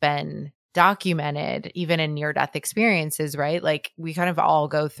that it's been documented, even in near-death experiences, right? Like, we kind of all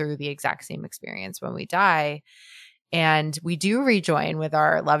go through the exact same experience when we die. And we do rejoin with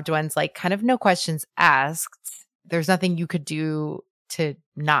our loved ones, like, kind of no questions asked. There's nothing you could do to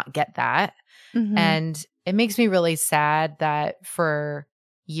not get that. And it makes me really sad that for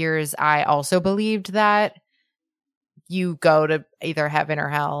years I also believed that you go to either heaven or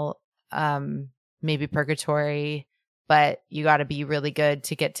hell, maybe purgatory, but you got to be really good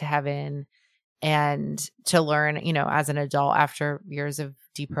to get to heaven and to learn, as an adult after years of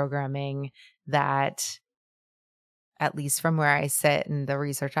deprogramming, that at least from where I sit and the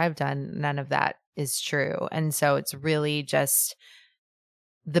research I've done, none of that is true. And so it's really just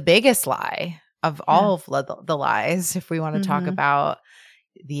the biggest lie of all of the lies, if we want to talk about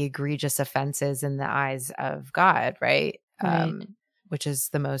the egregious offenses in the eyes of God, right? Which is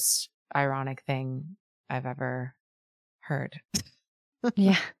the most ironic thing I've ever heard.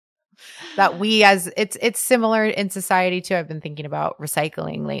 That we, as it's similar in society too. I've been thinking about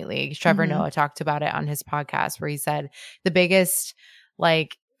recycling lately. Trevor Noah talked about it on his podcast, where he said the biggest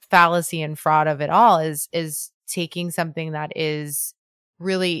like fallacy and fraud of it all is taking something that is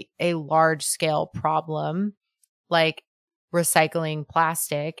really a large scale problem, like recycling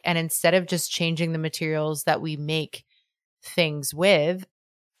plastic, and instead of just changing the materials that we make things with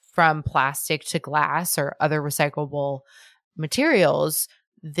from plastic to glass or other recyclable materials,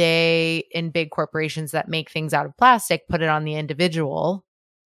 they, in big corporations that make things out of plastic, put it on the individual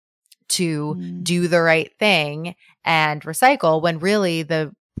to do the right thing and recycle, when really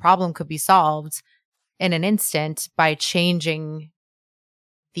the problem could be solved in an instant by changing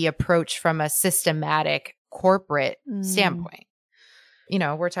the approach from a systematic corporate standpoint.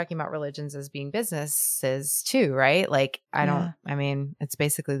 We're talking about religions as being businesses too, right? Like, I mean, it's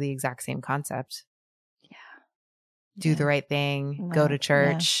basically the exact same concept. Do the right thing, go to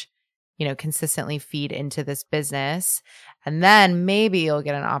church, consistently feed into this business. And then maybe you'll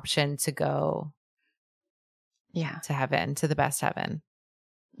get an option to go to heaven, to the best heaven.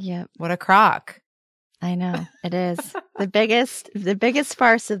 Yep. What a crock. I know. It is the biggest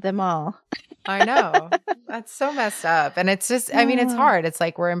farce of them all. I know. That's so messed up. And it's just, I mean, it's hard. It's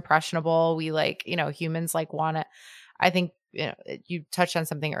like, we're impressionable. We like, humans like want to, I think, you touched on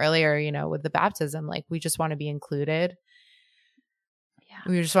something earlier, with the baptism, like, we just want to be included.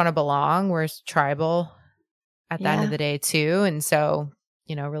 We just want to belong. We're tribal at the end of the day too. And so,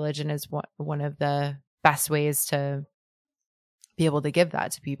 religion is one of the best ways to be able to give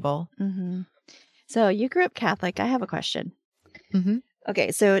that to people. So you grew up Catholic. I have a question.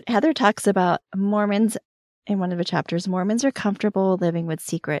 Okay, so Heather talks about Mormons in one of the chapters. Mormons are comfortable living with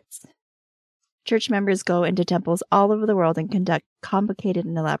secrets. Church members go into temples all over the world and conduct complicated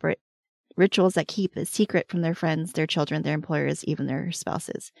and elaborate rituals that keep a secret from their friends, their children, their employers, even their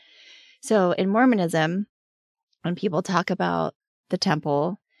spouses. So in Mormonism, when people talk about the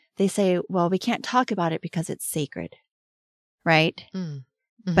temple, they say, well, we can't talk about it because it's sacred, right?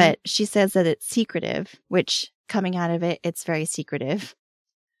 But she says that it's secretive, which coming out of it, it's very secretive.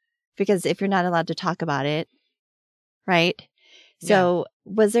 Because if you're not allowed to talk about it, right? So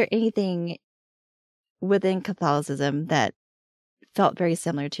was there anything within Catholicism that felt very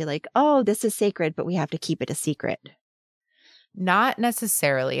similar to, like, oh, this is sacred, but we have to keep it a secret? Not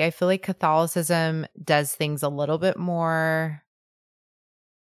necessarily. I feel like Catholicism does things a little bit more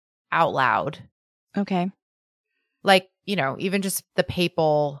out loud. Okay. Like, even just the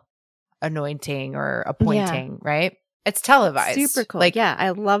papal anointing or appointing, right? It's televised. Super cool. Like, I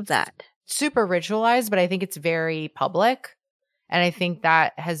love that. Super ritualized, but I think it's very public. And I think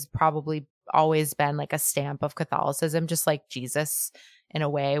that has probably always been like a stamp of Catholicism, just like Jesus in a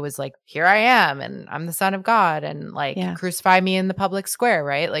way was like, here I am and I'm the Son of God, and like crucify me in the public square,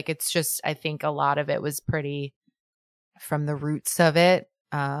 right? Like, it's just, I think a lot of it was pretty from the roots of it,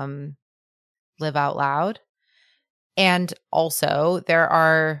 live out loud. And also there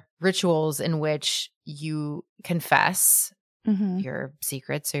are rituals in which you confess your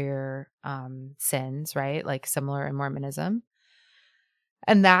secrets or your sins, right? Like similar in Mormonism.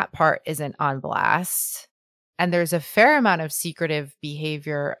 And that part isn't on blast. And there's a fair amount of secretive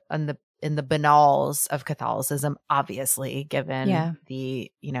behavior in the banals of Catholicism, obviously, given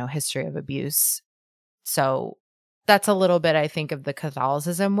the, history of abuse. So that's a little bit, I think, of the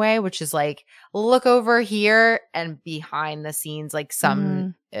Catholicism way, which is like, look over here and behind the scenes, like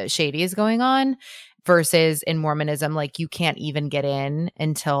some shady is going on, versus in Mormonism, like you can't even get in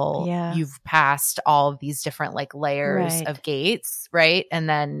until you've passed all of these different like layers of gates, right? And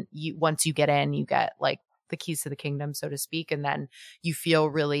then once you get in, you get like the keys to the kingdom, so to speak. And then you feel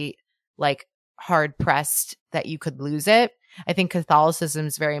really like hard pressed that you could lose it. I think Catholicism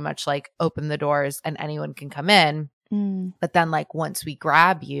is very much like open the doors and anyone can come in. But then like once we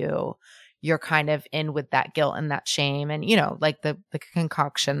grab you, you're kind of in with that guilt and that shame and, like the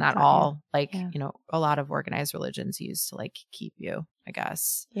concoction that a lot of organized religions use to like keep you, I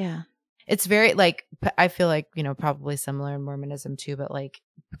guess. Yeah. It's very like, I feel like, probably similar in Mormonism too, but like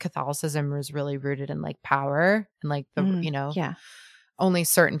Catholicism was really rooted in like power and like the, only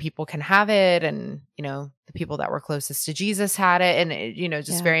certain people can have it. And, the people that were closest to Jesus had it. And, it,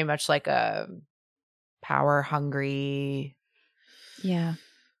 just very much like a power hungry,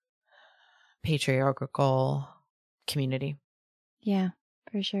 patriarchal community. Yeah,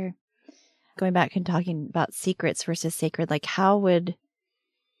 for sure. Going back and talking about secrets versus sacred, like how would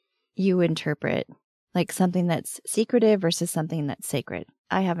you interpret like something that's secretive versus something that's sacred?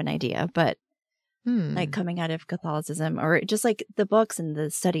 I have an idea, but like coming out of Catholicism or just like the books and the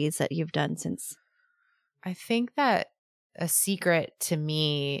studies that you've done since. I think that a secret to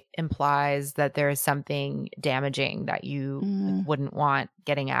me implies that there is something damaging that you wouldn't want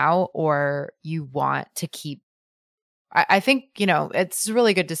getting out or you want to keep. I think, it's a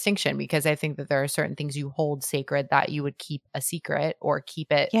really good distinction because I think that there are certain things you hold sacred that you would keep a secret or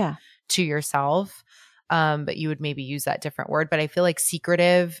keep it to yourself. But you would maybe use that different word. But I feel like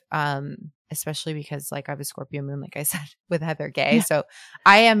secretive, especially because like I have a Scorpio moon, like I said, with Heather Gay. Yeah. So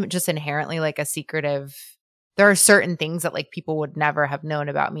I am just inherently like a secretive. There are certain things that like people would never have known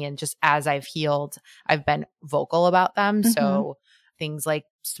about me. And just as I've healed, I've been vocal about them. So things like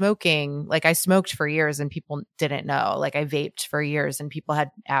smoking, like I smoked for years and people didn't know. Like I vaped for years and people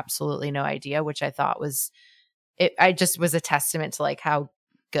had absolutely no idea, which I thought was it. I just was a testament to like how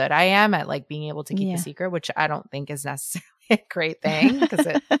good I am at like being able to keep a secret, which I don't think is necessarily a great thing because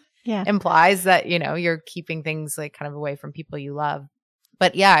it implies that, you're keeping things like kind of away from people you love.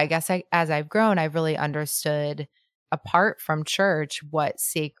 But yeah, I guess as I've grown, I've really understood apart from church what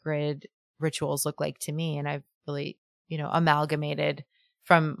sacred rituals look like to me. And I've really, amalgamated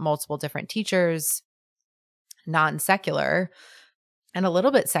from multiple different teachers, non-secular and a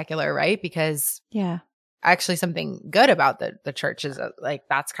little bit secular, right? Because actually something good about the church is like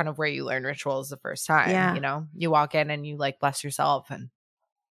that's kind of where you learn rituals the first time. You walk in and you like bless yourself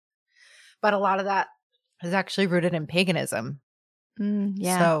but a lot of that is actually rooted in paganism.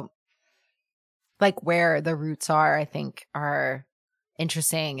 So like where the roots are, I think are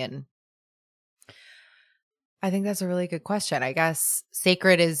interesting. And I think that's a really good question. I guess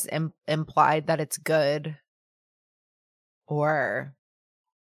sacred is implied that it's good or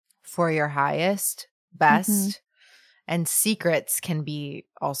for your highest, best. And secrets can be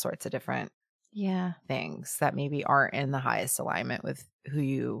all sorts of different things that maybe aren't in the highest alignment with who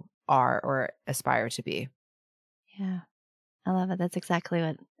you are or aspire to be. Yeah. I love it. That's exactly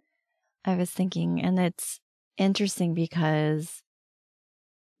what I was thinking. And it's interesting because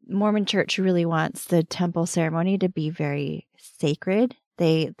Mormon Church really wants the temple ceremony to be very sacred.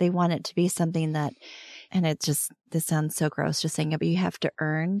 They want it to be something that, and it just, this sounds so gross just saying it, but you have to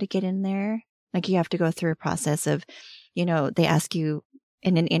earn to get in there. Like you have to go through a process of, they ask you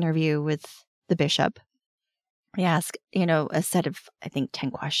in an interview with the bishop, they ask, a set of, I think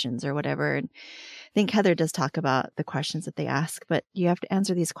 10 questions or whatever. And I think Heather does talk about the questions that they ask, but you have to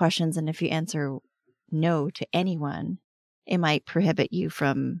answer these questions. And if you answer no to anyone, it might prohibit you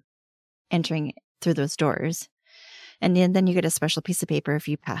from entering through those doors. And then you get a special piece of paper if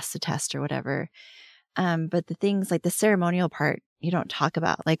you pass the test or whatever. But the things like the ceremonial part, you don't talk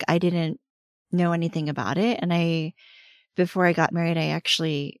about. Like I didn't know anything about it. And before I got married, I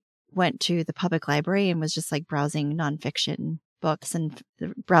actually went to the public library and was just like browsing nonfiction books and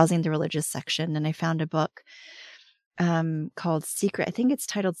browsing the religious section. And I found a book called Secret. I think it's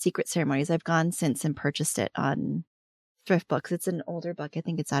titled Secret Ceremonies. I've gone since and purchased it on thrift books. It's an older book. I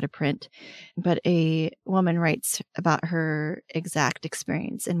think it's out of print. But a woman writes about her exact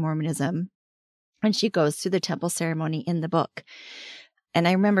experience in Mormonism. And she goes through the temple ceremony in the book. And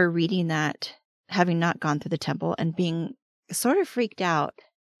I remember reading that, having not gone through the temple and being sort of freaked out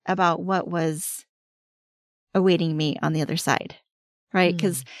about what was awaiting me on the other side, right?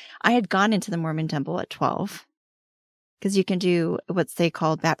 Because I had gone into the Mormon temple at 12, because you can do what they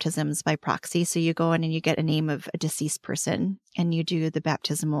call baptisms by proxy. So you go in and you get a name of a deceased person and you do the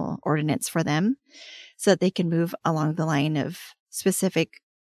baptismal ordinance for them so that they can move along the line of specific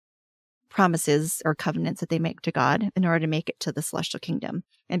promises or covenants that they make to God in order to make it to the celestial kingdom.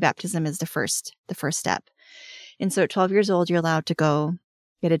 And baptism is the first step. And so at 12 years old, you're allowed to go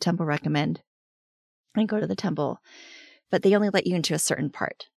get a temple recommend and go to the temple, but they only let you into a certain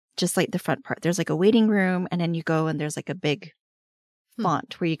part, just like the front part. There's like a waiting room, and then you go and there's like a big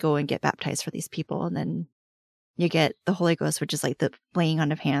font where you go and get baptized for these people. And then you get the Holy Ghost, which is like the laying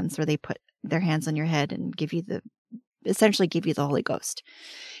on of hands, where they put their hands on your head and essentially give you the Holy Ghost.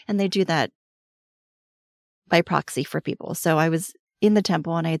 And they do that by proxy for people. So I was in the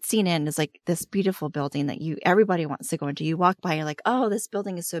temple and I had seen it, and it's like this beautiful building that everybody wants to go into. You walk by, you're like, oh, this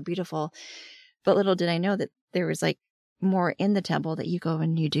building is so beautiful. But little did I know that there was like more in the temple, that you go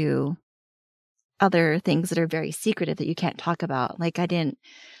and you do other things that are very secretive that you can't talk about. Like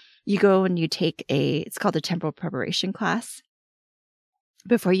you go and you take it's called a temple preparation class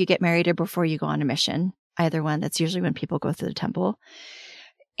before you get married or before you go on a mission. Either one. That's usually when people go through the temple.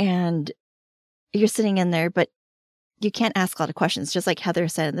 And you're sitting in there, but you can't ask a lot of questions. Just like Heather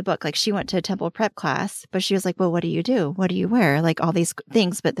said in the book, like she went to a temple prep class, but she was like, well, what do you do? What do you wear? Like all these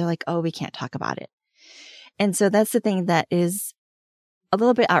things, but they're like, oh, we can't talk about it. And so that's the thing that is a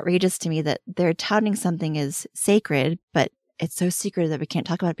little bit outrageous to me, that they're touting something as sacred, but it's so secret that we can't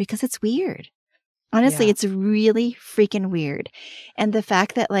talk about it because it's weird. Honestly, It's really freaking weird. And the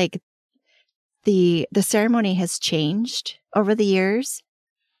fact that like the ceremony has changed over the years.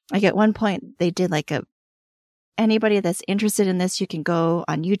 Like at one point they did like anybody that's interested in this, you can go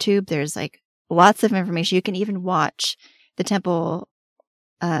on YouTube. There's like lots of information. You can even watch the temple.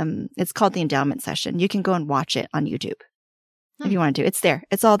 It's called the endowment session. You can go and watch it on YouTube if you want to. It's there.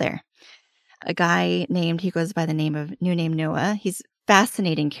 It's all there. A guy he goes by the name of New Name Noah. He's a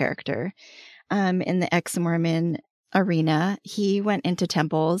fascinating character in the ex-Mormon arena. He went into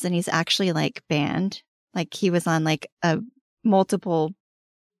temples and he's actually like banned. Like he was on like a multiple,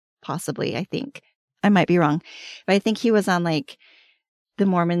 possibly, I think. I might be wrong, but I think he was on like the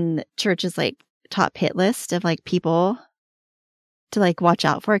Mormon church's like top hit list of like people to like watch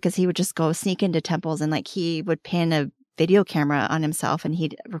out for, because he would just go sneak into temples and like he would pin a video camera on himself and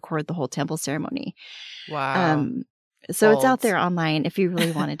he'd record the whole temple ceremony. Wow. So it's out there online if you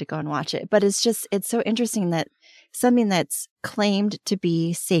really wanted to go and watch it. But it's so interesting that something that's claimed to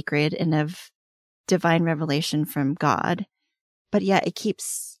be sacred and of divine revelation from God, but yet it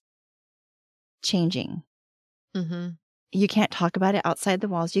keeps changing. Mm-hmm. You can't talk about it outside the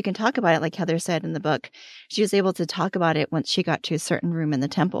walls. You can talk about it, like Heather said in the book. She was able to talk about it once she got to a certain room in the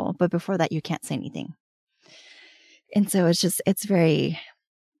temple, but before that, you can't say anything. And so it's very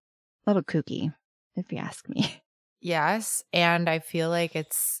little kooky, if you ask me. Yes, and I feel like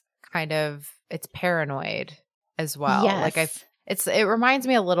it's paranoid as well. Yes. Like it reminds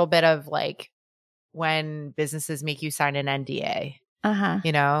me a little bit of like when businesses make you sign an NDA.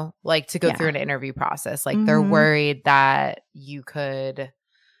 You know, like to go through an interview process. Like they're worried that you could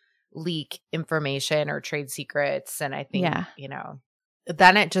leak information or trade secrets. And I think, you know,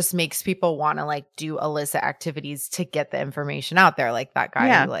 then it just makes people want to like do illicit activities to get the information out there. Like that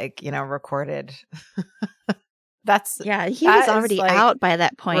guy who like, you know, recorded. He was already like out by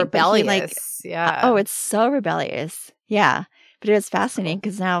that point. Rebellious. Oh, it's so rebellious. Yeah. But it was fascinating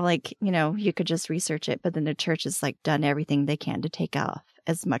because now, like, you know, you could just research it, but then the church has like done everything they can to take off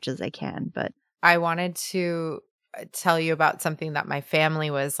as much as they can. But I wanted to tell you about something that my family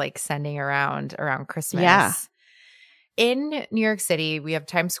was like sending around Christmas. Yeah. In New York City, we have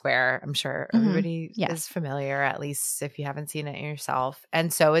Times Square. I'm sure everybody is familiar, at least if you haven't seen it yourself.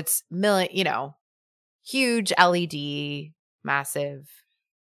 And so it's huge LED, massive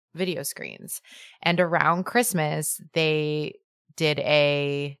video screens. And around Christmas, they did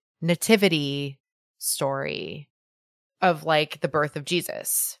a nativity story of like the birth of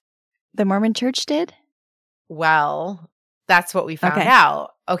Jesus. The Mormon church did? Well, that's what we found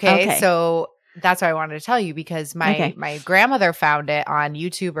out. Okay. So that's what I wanted to tell you, because my grandmother found it on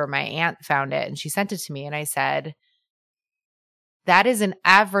YouTube, or my aunt found it and she sent it to me, and I said, that is an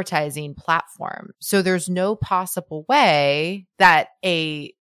advertising platform. So there's no possible way that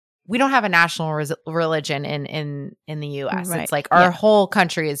we don't have a national religion in the U.S. Right. It's like our whole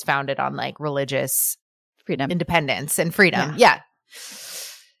country is founded on like religious freedom, independence, and freedom. Yeah.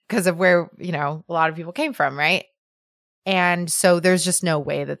 Because of where, you know, a lot of people came from, right? And so there's just no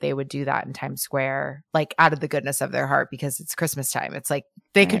way that they would do that in Times Square, like out of the goodness of their heart, because it's Christmas time. It's like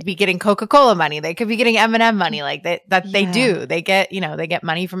they could be getting Coca-Cola money. They could be getting M&M money. Like they do. They get, they get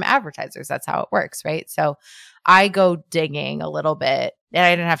money from advertisers. That's how it works. Right. So I go digging a little bit, and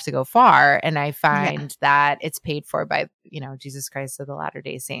I didn't have to go far. And I find that it's paid for by, Jesus Christ of the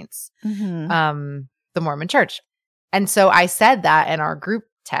Latter-day Saints, the Mormon Church. And so I said that in our group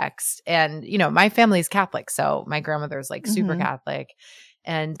text, and my family's Catholic, so my grandmother's like super Catholic,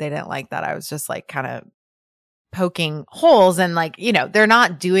 and they didn't like that I was just like kind of poking holes, and like they're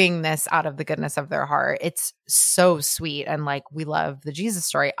not doing this out of the goodness of their heart. It's so sweet, and like we love the Jesus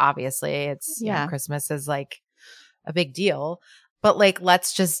story, obviously. It's Christmas is like a big deal, but like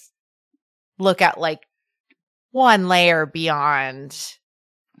let's just look at like one layer beyond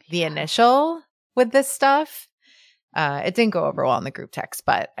the initial with this stuff. It didn't go over well in the group text,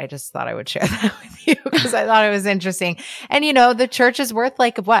 but I just thought I would share that with you because I thought it was interesting. And the church is worth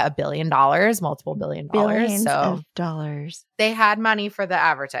like what, $1 billion, multiple $1 billion. Billions so of dollars. They had money for the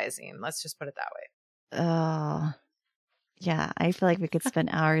advertising. Let's just put it that way. Oh, yeah. I feel like we could spend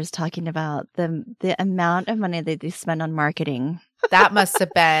hours talking about the amount of money that they spend on marketing. That must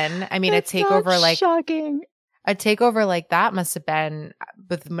have been. I mean, a takeover like shocking. A takeover like that must have been.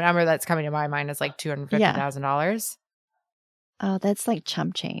 But the number that's coming to my mind is like $250,000. Oh, that's like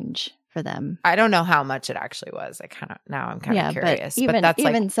chump change for them. I don't know how much it actually was. I'm kind of curious. But that's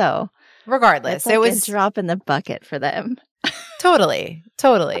even like, so, regardless, like it was a drop in the bucket for them. Totally.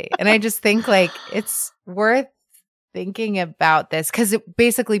 And I just think like it's worth thinking about this because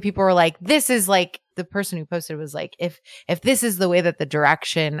basically people were like, this is like, the person who posted was like, if this is the way that the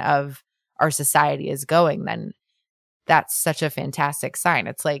direction of our society is going, then that's such a fantastic sign.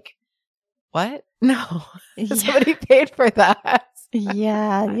 It's like, what? No, somebody paid for that.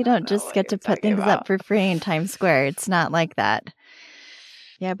 Yeah, you don't just get to put things up for free in Times Square. It's not like that.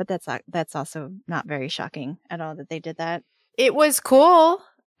 Yeah, but that's also not very shocking at all that they did that. It was cool.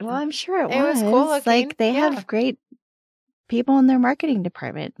 Well, I'm sure it was cool looking. Like they have great people in their marketing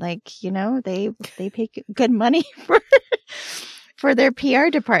department. Like, they pay good money for their PR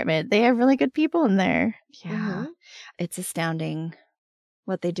department. They have really good people in there. Yeah. It's astounding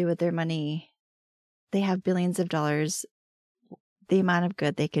what they do with their money. They have billions of dollars, the amount of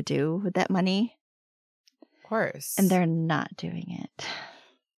good they could do with that money. Of course. And they're not doing it.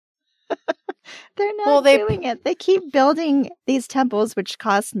 They're not doing it. They keep building these temples, which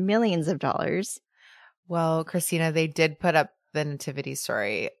cost millions of dollars. Well, Christina, they did put up the nativity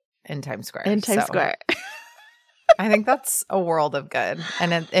story in Times Square. Square. I think that's a world of good.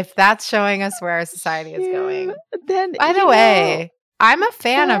 And if that's showing us where our society is going. Then, by the way, I'm a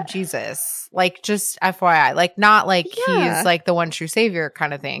fan of Jesus. Like, just FYI. Like, not like he's like the one true savior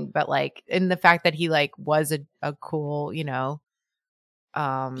kind of thing, but like in the fact that he like was a cool, he was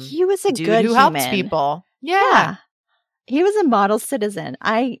a dude good who human. helped people. Yeah. He was a model citizen.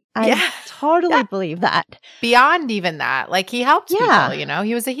 I totally believe that. Beyond even that. Like, he helped people,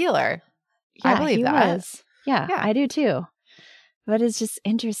 he was a healer. Yeah, I believe that. Was. Yeah, I do too. But it's just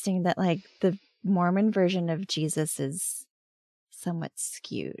interesting that like the Mormon version of Jesus is somewhat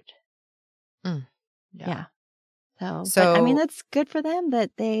skewed. Yeah. So but, I mean, that's good for them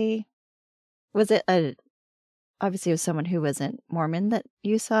that they obviously it was someone who wasn't Mormon that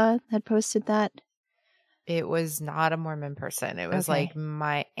you saw had posted that. It was not a Mormon person. It was like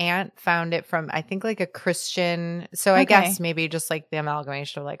my aunt found it from, I think, like a Christian. So I guess maybe just like the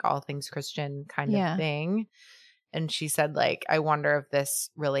amalgamation of like all things Christian kind of thing. And she said, like, I wonder if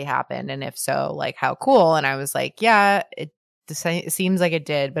this really happened. And if so, like, how cool. And I was like, yeah, it seems like it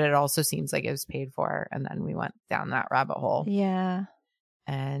did, but it also seems like it was paid for. And then we went down that rabbit hole. Yeah.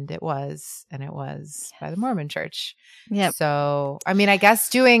 And it was by the Mormon Church. Yeah. So, I mean, I guess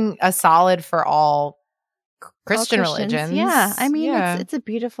doing a solid for all Christian religions. Yeah. I mean, it's a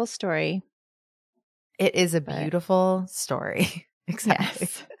beautiful story. It is a beautiful story. Exactly.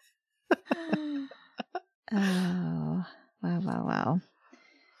 Yes. Oh, wow.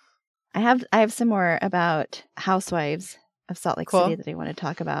 I have some more about housewives of Salt Lake City that I want to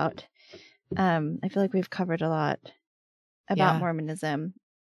talk about. I feel like we've covered a lot about Mormonism.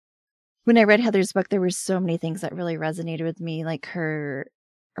 When I read Heather's book, there were so many things that really resonated with me. Like her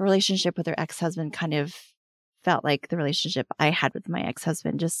relationship with her ex-husband kind of felt like the relationship I had with my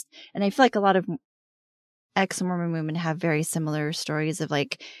ex-husband. And I feel like a lot of ex-Mormon women have very similar stories of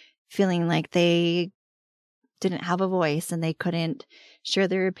like feeling like they didn't have a voice and they couldn't share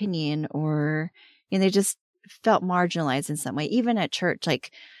their opinion, or they just felt marginalized in some way, even at church.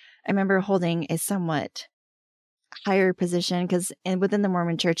 Like, I remember holding a somewhat higher position because within the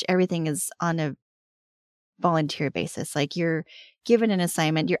Mormon Church, everything is on a volunteer basis. Like you're given an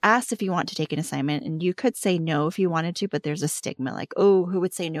assignment, you're asked if you want to take an assignment, and you could say no if you wanted to, but there's a stigma like, oh, who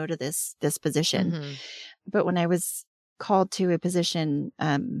would say no to this position? Mhm. But when I was called to a position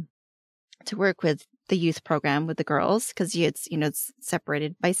to work with the youth program with the girls, because it's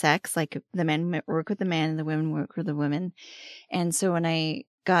separated by sex, like the men work with the men and the women work with the women. And so when I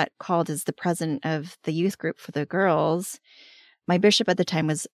got called as the president of the youth group for the girls, my bishop at the time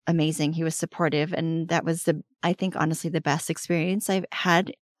was amazing. He was supportive. And that was I think, honestly, the best experience I've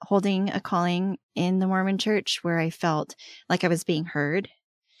had holding a calling in the Mormon church, where I felt like I was being heard.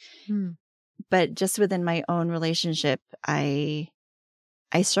 But just within my own relationship, I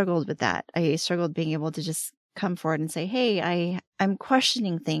struggled with that. I struggled being able to just come forward and say, hey, I'm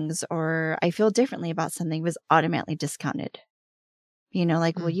questioning things, or I feel differently about something, was automatically discounted.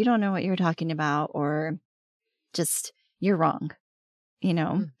 Like, well, you don't know what you're talking about, or just, you're wrong,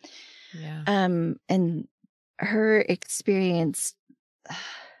 Yeah. And her experience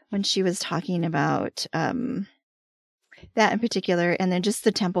when she was talking about that in particular, and then just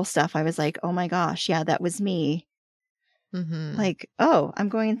the temple stuff, I was like, oh my gosh, yeah, that was me. Like, oh, I'm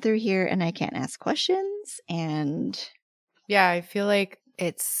going through here and I can't ask questions. And yeah, I feel like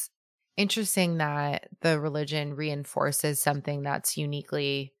it's interesting that the religion reinforces something that's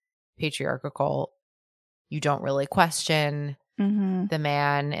uniquely patriarchal. You don't really question the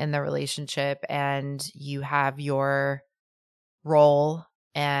man in the relationship, and you have your role.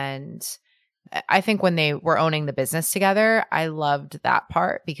 And I think when they were owning the business together, I loved that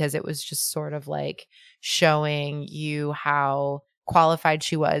part, because it was just sort of like showing you how qualified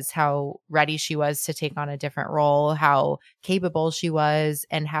she was, how ready she was to take on a different role, how capable she was,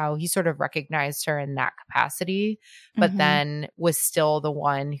 and how he sort of recognized her in that capacity, but then was still the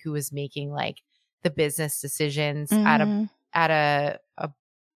one who was making like the business decisions at a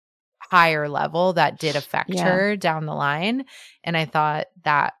higher level that did affect her down the line. And I thought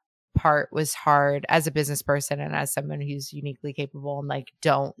that part was hard as a business person and as someone who's uniquely capable and like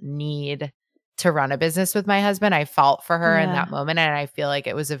don't need to run a business with my husband. I felt for her in that moment, and I feel like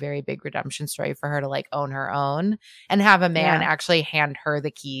it was a very big redemption story for her to like own her own and have a man actually hand her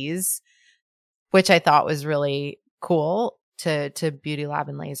the keys, which I thought was really cool, to Beauty Lab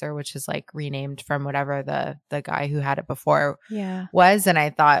and Laser, which is like renamed from whatever the guy who had it before was. And I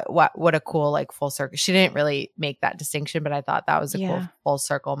thought, what a cool like full circle. She didn't really make that distinction, but I thought that was a cool full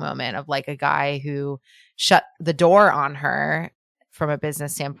circle moment of like a guy who shut the door on her from a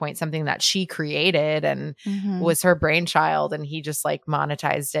business standpoint, something that she created and was her brainchild, and he just like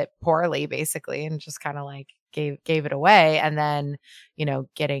monetized it poorly basically, and just kind of like gave it away. And then,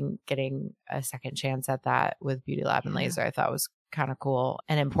 getting a second chance at that with Beauty Lab and Laser, I thought was kind of cool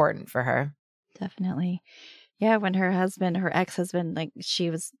and important for her. Definitely. Yeah, when her ex-husband, like she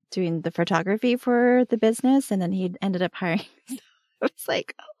was doing the photography for the business, and then he ended up hiring. It was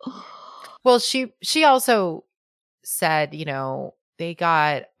like, well, she also said, they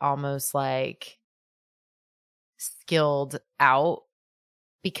got almost like skilled out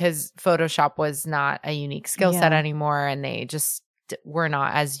because Photoshop was not a unique skill set anymore, and they just were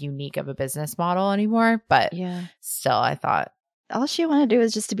not as unique of a business model anymore. But still, I thought all she wanted to do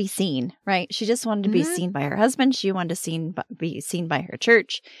was just to be seen, right? She just wanted to be seen by her husband. She wanted to be seen by her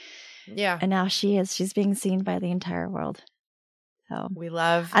church. Yeah. And now she's being seen by the entire world. So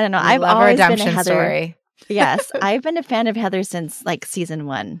I don't know. I've always been a Heather story. Yes. I've been a fan of Heather since like season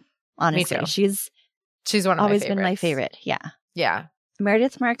 1. Honestly. Me too. She's one of always been my favorite. Yeah. Yeah.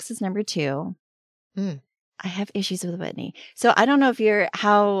 Meredith Marks is number 2. I have issues with Whitney. So I don't know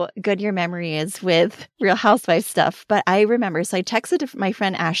how good your memory is with Real Housewives stuff, but I remember. So I texted my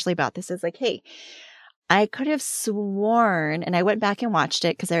friend Ashley about this. I was like, hey, I could have sworn, and I went back and watched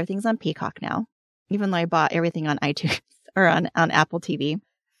it because everything's on Peacock now, even though I bought everything on iTunes or on Apple TV.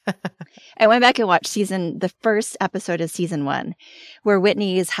 I went back and watched the first episode of season 1, where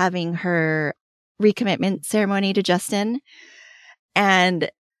Whitney is having her recommitment ceremony to Justin. And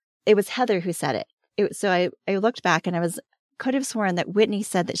it was Heather who said it. So I looked back and could have sworn that Whitney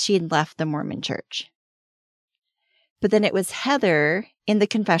said that she had left the Mormon church. But then it was Heather in the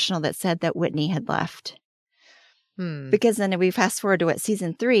confessional that said that Whitney had left. Because then we fast forward to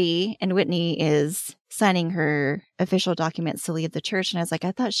season 3, and Whitney is signing her official documents to leave the church. And I was like,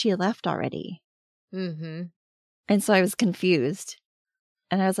 I thought she had left already. And so I was confused.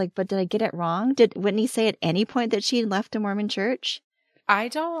 And I was like, but did I get it wrong? Did Whitney say at any point that she had left the Mormon church? I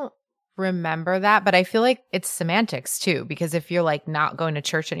don't remember that, but I feel like it's semantics too, because if you're like not going to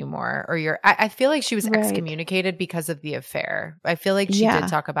church anymore, or I feel like she was Right. excommunicated because of the affair. I feel like she Yeah. did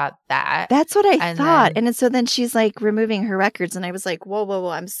talk about that. That's what I And thought. then- And so then she's like removing her records. And I was like, whoa, whoa, whoa.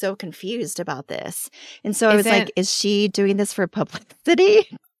 I'm so confused about this. And so I was like, is she doing this for publicity?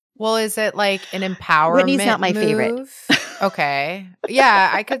 Well, is it like an empowerment Whitney's not my favorite. move? Okay. Yeah,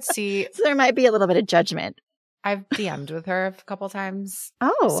 I could see. So there might be a little bit of judgment. I've DM'd with her a couple times.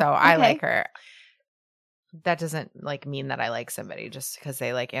 Oh, So I okay. like her. That doesn't like mean that I like somebody just because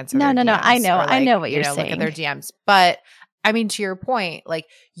they like answer. No, their no, no. DMs I know. or, I like, know what you're Look at saying. their DMs. But I mean, to your point, like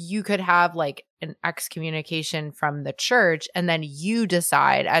you could have like an excommunication from the church and then you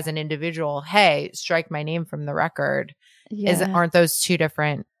decide as an individual, hey, strike my name from the record. Yeah. Aren't those two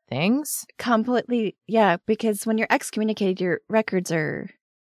different things? Completely. Yeah. Because when you're excommunicated, your records are,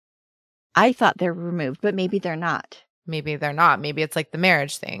 I thought they're removed, but maybe they're not. Maybe they're not. Maybe it's like the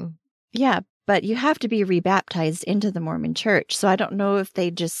marriage thing. Yeah. But you have to be rebaptized into the Mormon church. So I don't know if they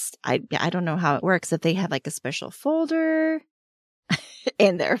just, I don't know how it works. If they have like a special folder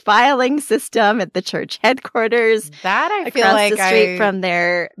in their filing system at the church headquarters. That I feel across like the street from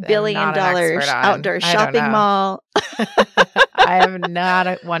their am billion not an dollar expert on. outdoor I don't shopping know. mall. I have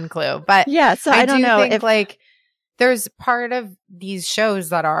not one clue. But Yeah. So I don't do know think if like there's part of these shows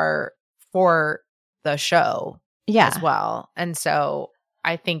that are for the show as well. And so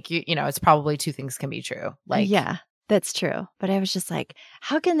I think you know, it's probably two things can be true. Like yeah, that's true. But I was just like,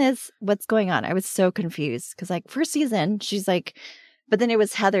 how can what's going on? I was so confused because like first season, she's like, but then it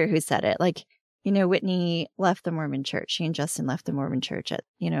was Heather who said it. Like, you know, Whitney left the Mormon church. She and Justin left the Mormon church at,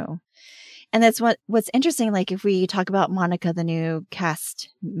 you know, and that's what's interesting. Like if we talk about Monica, the new cast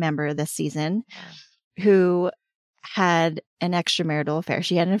member this season, who had an extramarital affair.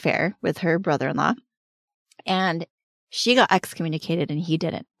 She had an affair with her brother-in-law and she got excommunicated and he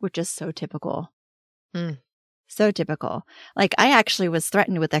didn't, which is so typical. So typical. Like I actually was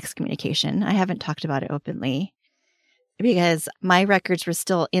threatened with excommunication. I haven't talked about it openly because my records were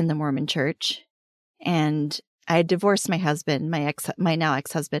still in the Mormon church and I had divorced my husband, my now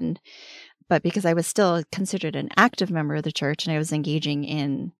ex-husband, but because I was still considered an active member of the church and I was engaging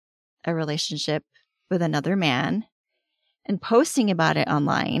in a relationship with another man and posting about it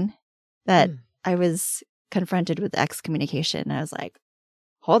online, that I was confronted with excommunication. And I was like,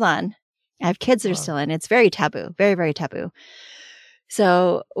 hold on. I have kids that are still in. It's very taboo, very, very taboo.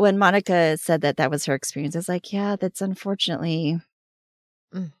 So when Monica said that was her experience, I was like, yeah, that's unfortunately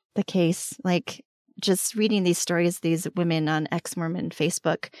the case. Like just reading these stories, these women on ex-Mormon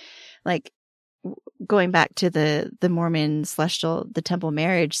Facebook, like going back to the Mormon celestial, the temple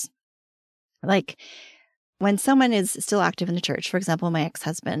marriage, like when someone is still active in the church, for example, my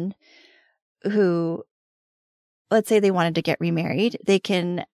ex-husband, who, let's say they wanted to get remarried, they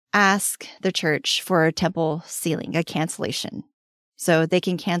can ask the church for a temple sealing, a cancellation. So they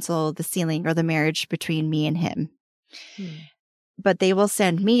can cancel the sealing or the marriage between me and him. But they will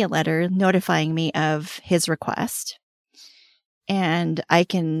send me a letter notifying me of his request. And I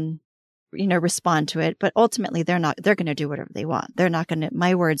can, you know, respond to it. But ultimately, they're going to do whatever they want. They're not going to,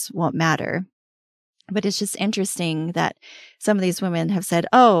 my words won't matter. But it's just interesting that some of these women have said,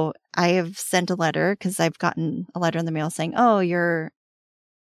 oh, I have sent a letter because I've gotten a letter in the mail saying, oh, you're,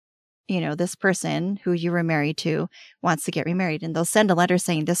 you know, this person who you were married to wants to get remarried. And they'll send a letter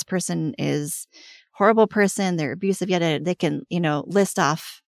saying this person is a horrible person. They're abusive. Yet they can, you know, list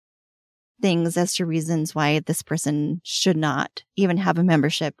off things as to reasons why this person should not even have a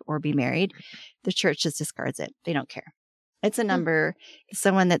membership or be married. The church just discards it. They don't care. It's a number,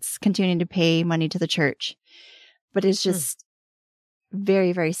 someone that's continuing to pay money to the church. But it's just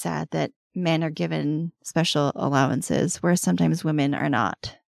very, very sad that men are given special allowances where sometimes women are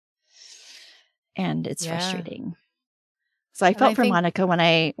not. And it's frustrating. So I felt for Monica when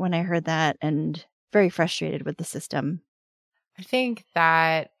I heard that and very frustrated with the system. I think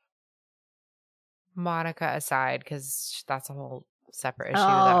that Monica aside, because that's a whole separate issue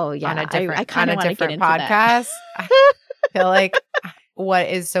on a different podcast. I feel like what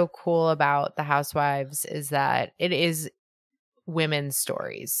is so cool about the Housewives is that it is women's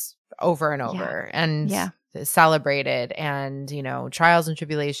stories over and over and celebrated, and, you know, trials and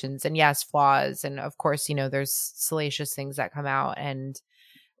tribulations, and yes, flaws, and of course, you know, there's salacious things that come out,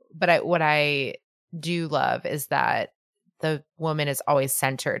 but what I do love is that the woman is always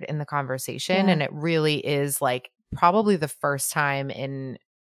centered in the conversation, and it really is like probably the first time in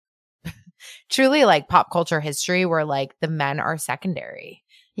truly like pop culture history where like the men are secondary.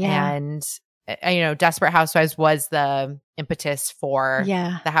 And you know, Desperate Housewives was the impetus for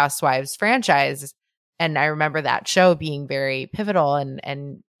the Housewives franchise, and I remember that show being very pivotal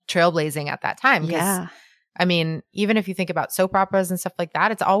and trailblazing at that time. Yeah. I mean, even if you think about soap operas and stuff like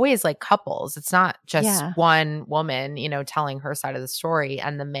that, it's always like couples. It's not just one woman, you know, telling her side of the story,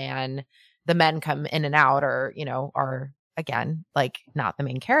 and the men come in and out, or, you know, are again, like, not the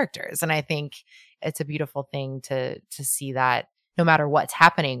main characters. And I think it's a beautiful thing to see that no matter what's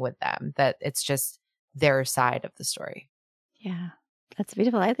happening with them, that it's just their side of the story. Yeah. That's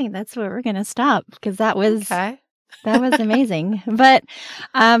beautiful. I think that's where we're going to stop, because that was amazing. But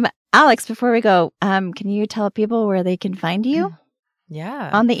Alex, before we go, can you tell people where they can find you? Yeah.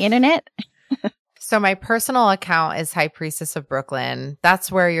 On the internet? So my personal account is High Priestess of Brooklyn.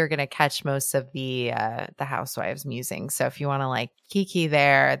 That's where you're going to catch most of the Housewives musings. So if you want to like kiki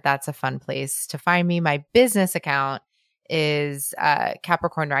there, that's a fun place to find me. My business account is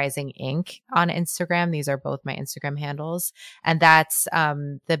Capricorn Rising Inc. on Instagram. These are both my Instagram handles. And that's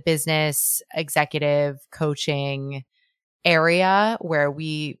the business executive coaching area where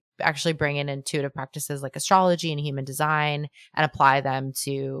we actually bring in intuitive practices like astrology and human design and apply them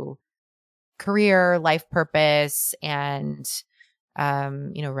to career, life purpose, and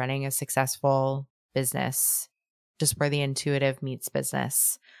you know, running a successful business, just where the intuitive meets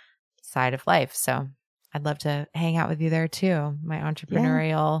business side of life. So I'd love to hang out with you there too, my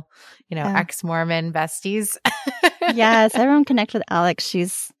entrepreneurial, you know, ex-Mormon besties. Yes, everyone connect with Alex.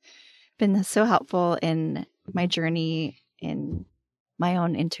 She's been so helpful in my journey in my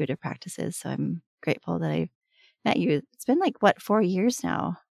own intuitive practices. So I'm grateful that I met you. It's been like, what, 4 years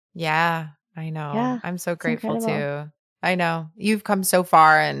now? Yeah, I know. Yeah, I'm so grateful too. I know. You've come so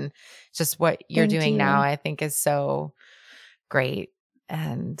far, and just what you're doing now, I think, is so great.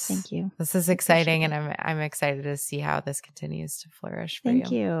 And thank you. This is exciting, and I'm excited to see how this continues to flourish for you.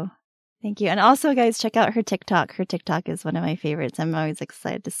 Thank you. Thank you. And also, guys, check out her TikTok. Her TikTok is one of my favorites. I'm always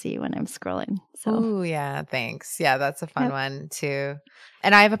excited to see when I'm scrolling. So, oh yeah, thanks. Yeah, that's a fun one too.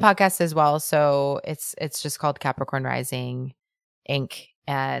 And I have a podcast as well, so it's just called Capricorn Rising Inc.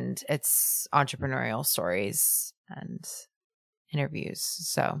 And it's entrepreneurial stories and interviews.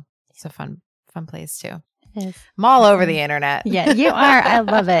 So it's a fun place too. It is. I'm all over the internet. Yeah, you are. I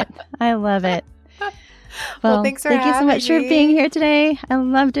love it. I love it. Well, thank you so much for being here today. I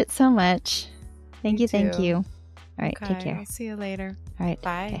loved it so much. Thank you. Thank you. All right. Okay, take care. I'll see you later. All right.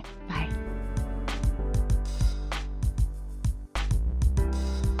 Bye. Okay, bye.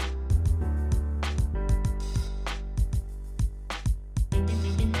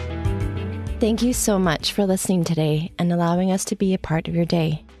 Thank you so much for listening today and allowing us to be a part of your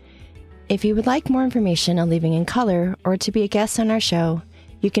day. If you would like more information on Leaving in Color or to be a guest on our show,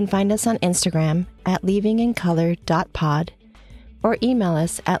 you can find us on Instagram at leavingincolor.pod or email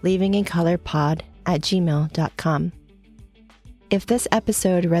us at leavingincolorpod@gmail.com. If this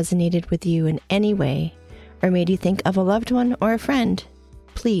episode resonated with you in any way or made you think of a loved one or a friend,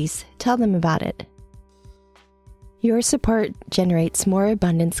 please tell them about it. Your support generates more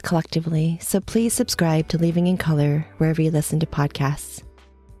abundance collectively, so please subscribe to Leaving in Color wherever you listen to podcasts.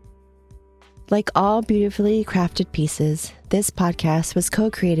 Like all beautifully crafted pieces, this podcast was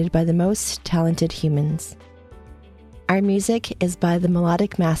co-created by the most talented humans. Our music is by the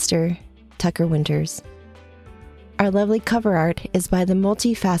melodic master, Tucker Winters. Our lovely cover art is by the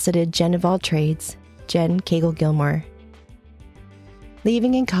multifaceted Jen of all trades, Jen Cagle-Gilmore.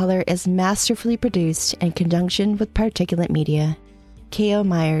 Leaving in Color is masterfully produced in conjunction with Particulate Media, K.O.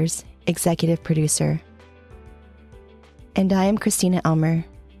 Myers, executive producer. And I am Christina Elmer.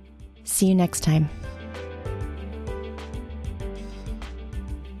 See you next time.